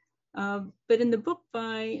years. But in the book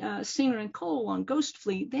by Singer and Cole on Ghost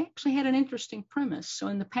Fleet, they actually had an interesting premise. So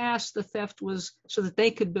in the past, the theft was so that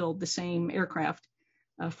they could build the same aircraft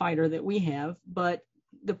fighter that we have. But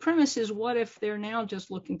the premise is, what if they're now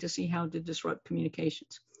just looking to see how to disrupt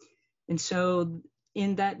communications? And so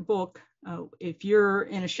in that book, if you're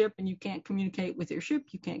in a ship and you can't communicate with your ship,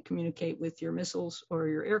 you can't communicate with your missiles or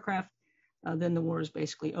your aircraft, then the war is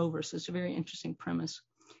basically over. So it's a very interesting premise.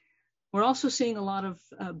 We're also seeing a lot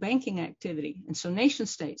of banking activity. And so nation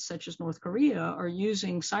states such as North Korea are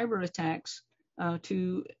using cyber attacks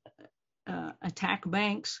to attack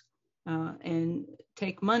banks and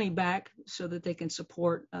take money back so that they can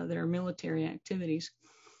support their military activities.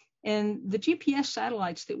 And the GPS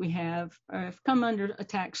satellites that we have come under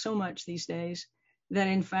attack so much these days that,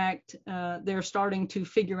 in fact, they're starting to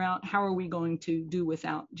figure out how are we going to do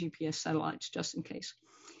without GPS satellites just in case.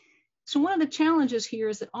 So one of the challenges here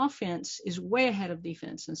is that offense is way ahead of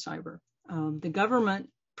defense in cyber. The government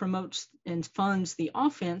promotes and funds the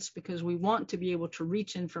offense because we want to be able to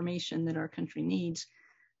reach information that our country needs.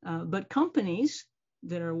 But companies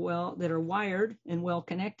that are wired and well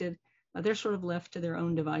connected, they're sort of left to their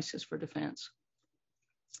own devices for defense.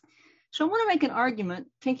 So I want to make an argument,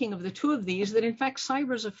 thinking of the two of these, that in fact,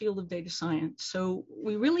 cyber is a field of data science. So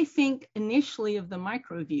we really think initially of the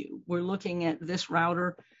micro view. We're looking at this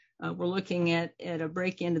router, we're looking at a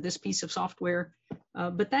break into this piece of software,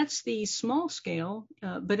 but that's the small scale,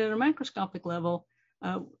 but at a microscopic level,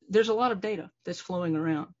 there's a lot of data that's flowing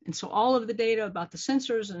around. And so all of the data about the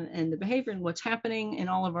sensors and the behavior and what's happening in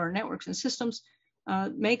all of our networks and systems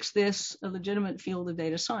makes this a legitimate field of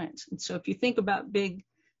data science. And so if you think about big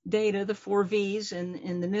data, the 4 V's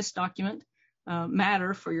in the NIST document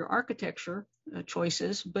matter for your architecture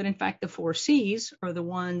choices, but in fact the 4 C's are the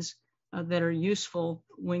ones that are useful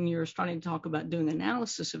when you're starting to talk about doing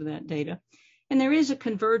analysis of that data. And there is a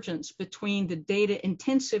convergence between the data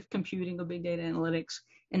intensive computing of big data analytics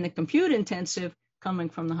and the compute intensive coming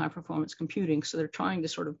from the high performance computing. So they're trying to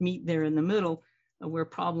sort of meet there in the middle where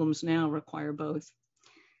problems now require both.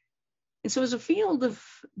 And so as a field of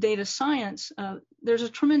data science, there's a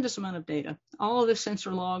tremendous amount of data. All of the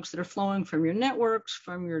sensor logs that are flowing from your networks,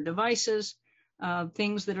 from your devices,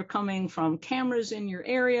 things that are coming from cameras in your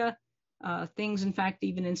area, things, in fact,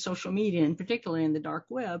 even in social media, and particularly in the dark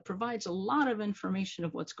web, provides a lot of information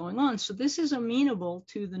of what's going on. So this is amenable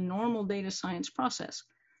to the normal data science process.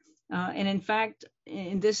 And in fact,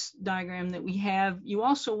 in this diagram that we have, you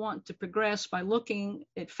also want to progress by looking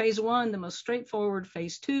at phase 1, the most straightforward,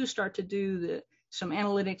 phase 2, start to do some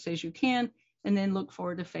analytics as you can, and then look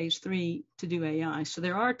forward to phase 3 to do AI. So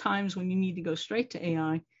there are times when you need to go straight to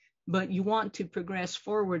AI, but you want to progress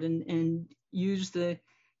forward and use the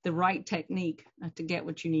right technique to get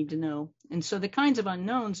what you need to know. And so the kinds of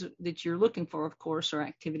unknowns that you're looking for, of course, are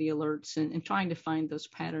activity alerts and trying to find those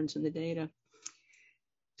patterns in the data.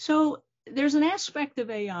 So there's an aspect of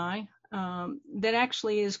AI that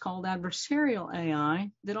actually is called adversarial AI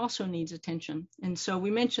that also needs attention. And so we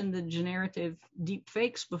mentioned the generative deep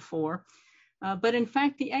fakes before, but in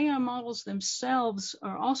fact, the AI models themselves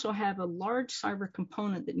also have a large cyber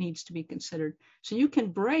component that needs to be considered. So you can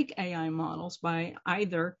break AI models by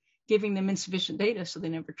either giving them insufficient data so they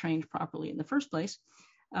never trained properly in the first place,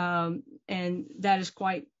 and that is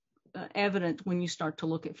quite evident when you start to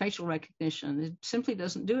look at facial recognition. It simply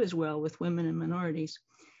doesn't do as well with women and minorities.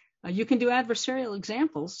 You can do adversarial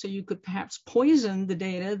examples, so you could perhaps poison the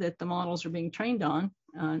data that the models are being trained on.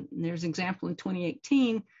 There's an example in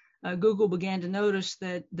 2018, Google began to notice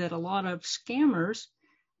that a lot of scammers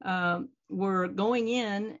were going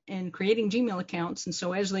in and creating Gmail accounts, and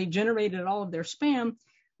so as they generated all of their spam,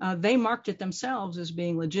 they marked it themselves as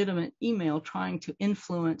being legitimate email trying to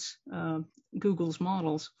influence Google's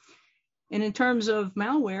models. And in terms of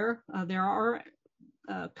malware, there are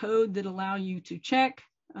code that allow you to check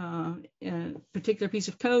a particular piece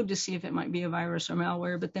of code to see if it might be a virus or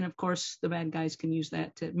malware. But then, of course, the bad guys can use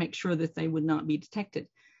that to make sure that they would not be detected.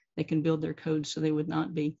 They can build their code so they would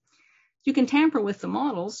not be. You can tamper with the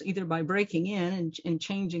models either by breaking in and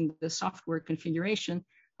changing the software configuration,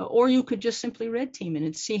 or you could just simply red team it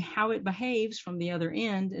and see how it behaves from the other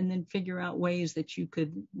end and then figure out ways that you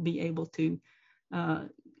could be able to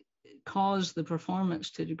cause the performance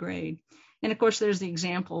to degrade. And of course, there's the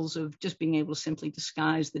examples of just being able to simply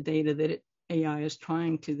disguise the data that AI is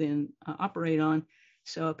trying to then operate on.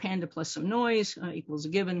 So a panda plus some noise equals a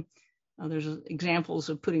given. There's examples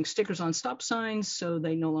of putting stickers on stop signs so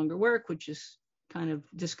they no longer work, which is kind of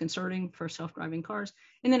disconcerting for self-driving cars.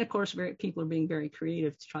 And then, of course, people are being very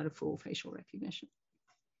creative to try to fool facial recognition.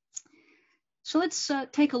 So let's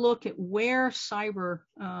take a look at where cyber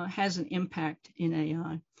has an impact in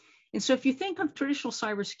AI. And so if you think of traditional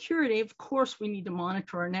cybersecurity, of course, we need to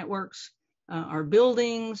monitor our networks, our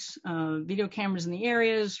buildings, video cameras in the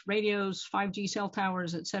areas, radios, 5G cell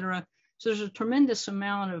towers, et cetera. So there's a tremendous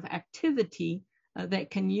amount of activity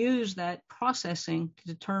that can use that processing to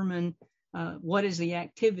determine what is the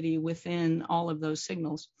activity within all of those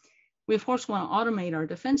signals. We, of course, want to automate our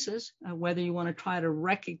defenses, whether you want to try to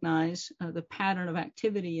recognize the pattern of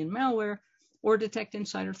activity in malware or detect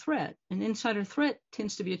insider threat. And insider threat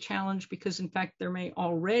tends to be a challenge because, in fact, there may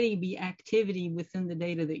already be activity within the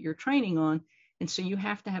data that you're training on. And so you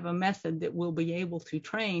have to have a method that will be able to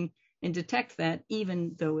train and detect that,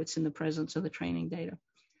 even though it's in the presence of the training data.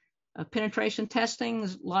 Penetration testing, a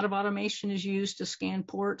lot of automation is used to scan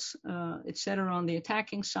ports, et cetera, on the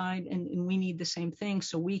attacking side, and we need the same thing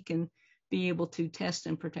so we can be able to test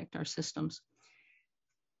and protect our systems.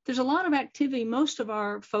 There's a lot of activity. Most of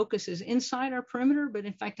our focus is inside our perimeter, but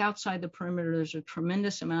in fact, outside the perimeter, there's a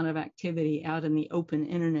tremendous amount of activity out in the open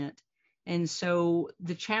internet. And so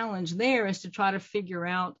the challenge there is to try to figure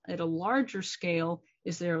out at a larger scale,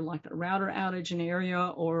 is there like a router outage in an area,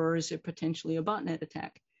 or is it potentially a botnet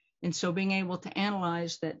attack? And so being able to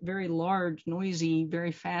analyze that very large, noisy,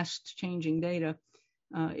 very fast changing data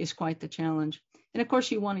is quite the challenge. And of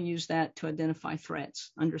course, you want to use that to identify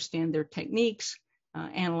threats, understand their techniques,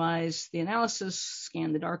 analyze the analysis,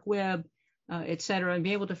 scan the dark web, et cetera, and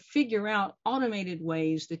be able to figure out automated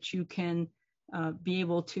ways that you can be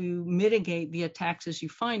able to mitigate the attacks as you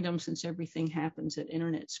find them, since everything happens at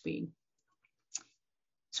internet speed.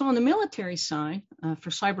 So on the military side, for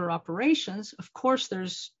cyber operations, of course,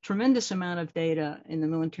 there's tremendous amount of data in the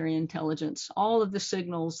military intelligence, all of the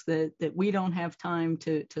signals that we don't have time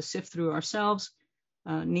to sift through ourselves,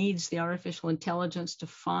 needs the artificial intelligence to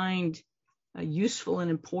find useful and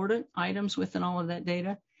important items within all of that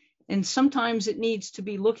data. And sometimes it needs to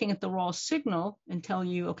be looking at the raw signal and tell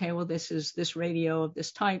you, okay, well, this is this radio of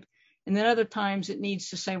this type. And then other times it needs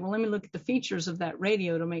to say, well, let me look at the features of that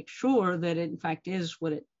radio to make sure that it in fact is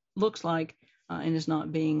what it looks like and is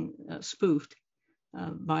not being spoofed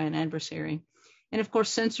by an adversary. And of course,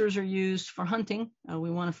 sensors are used for hunting. We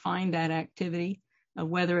want to find that activity,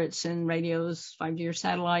 whether it's in radios, 5G or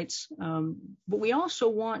satellites. But we also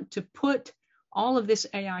want to put all of this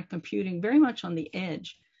AI computing very much on the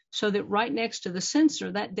edge, so that right next to the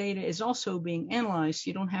sensor, that data is also being analyzed.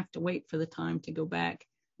 You don't have to wait for the time to go back,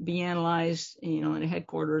 be analyzed, at a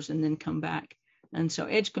headquarters and then come back. And so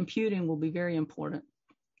edge computing will be very important.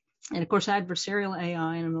 And of course, adversarial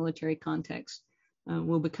AI in a military context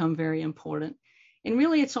will become very important. And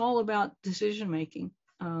really, it's all about decision making.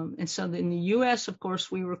 And so in the US, of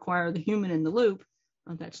course, we require the human in the loop.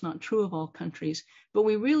 That's not true of all countries, but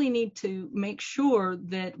we really need to make sure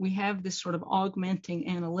that we have this sort of augmenting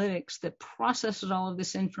analytics that processes all of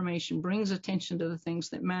this information, brings attention to the things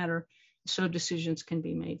that matter, so decisions can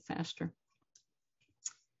be made faster.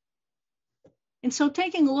 And so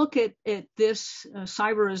taking a look at this,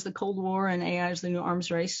 cyber as the Cold War and AI as the new arms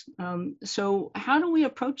race. So how do we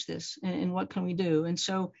approach this and what can we do? And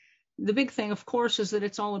so the big thing, of course, is that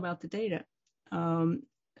it's all about the data.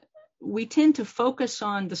 We tend to focus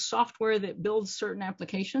on the software that builds certain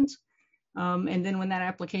applications. And then when that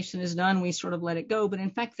application is done, we sort of let it go. But in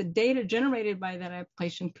fact, the data generated by that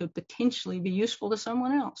application could potentially be useful to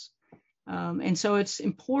someone else. And so it's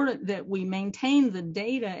important that we maintain the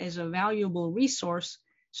data as a valuable resource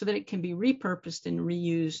so that it can be repurposed and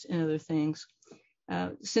reused in other things.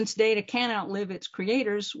 Since data can outlive its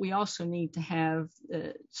creators, we also need to have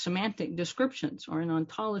semantic descriptions or an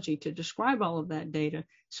ontology to describe all of that data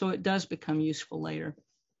so it does become useful later.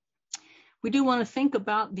 We do want to think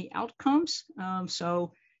about the outcomes.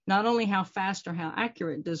 So not only how fast or how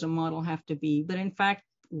accurate does a model have to be, but in fact,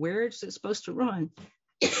 where is it supposed to run?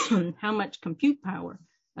 How much compute power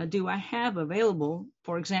do I have available?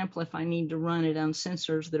 For example, if I need to run it on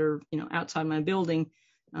sensors that are outside my building,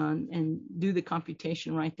 and do the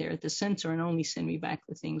computation right there at the sensor and only send me back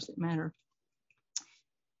the things that matter.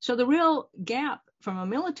 So the real gap from a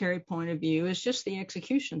military point of view is just the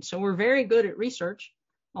execution. So we're very good at research,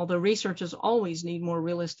 although researchers always need more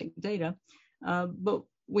realistic data, but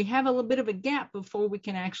we have a little bit of a gap before we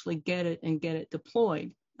can actually get it and get it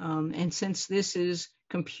deployed. And since this is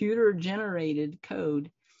computer generated code,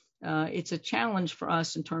 it's a challenge for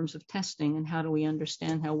us in terms of testing and how do we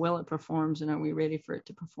understand how well it performs and are we ready for it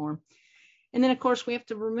to perform. And then, of course, we have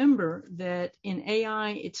to remember that in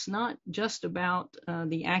AI, it's not just about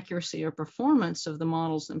the accuracy or performance of the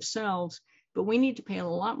models themselves, but we need to pay a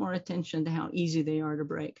lot more attention to how easy they are to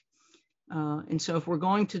break. And so if we're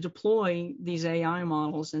going to deploy these AI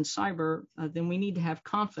models in cyber, then we need to have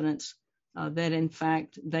confidence that, in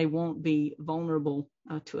fact, they won't be vulnerable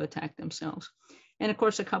to attack themselves. And of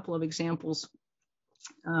course, a couple of examples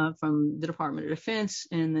from the Department of Defense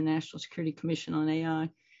and the National Security Commission on AI.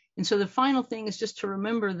 And so the final thing is just to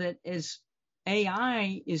remember that as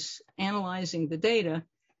AI is analyzing the data,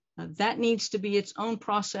 that needs to be its own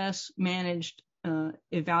process, managed,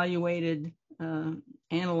 evaluated,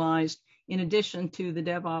 analyzed, in addition to the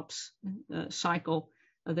DevOps cycle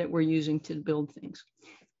that we're using to build things.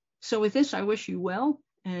 So with this, I wish you well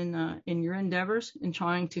in your endeavors in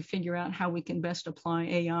trying to figure out how we can best apply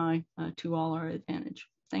AI to all our advantage.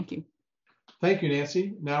 Thank you. Thank you,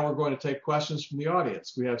 Nancy. Now we're going to take questions from the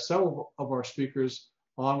audience. We have several of our speakers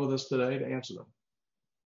on with us today to answer them.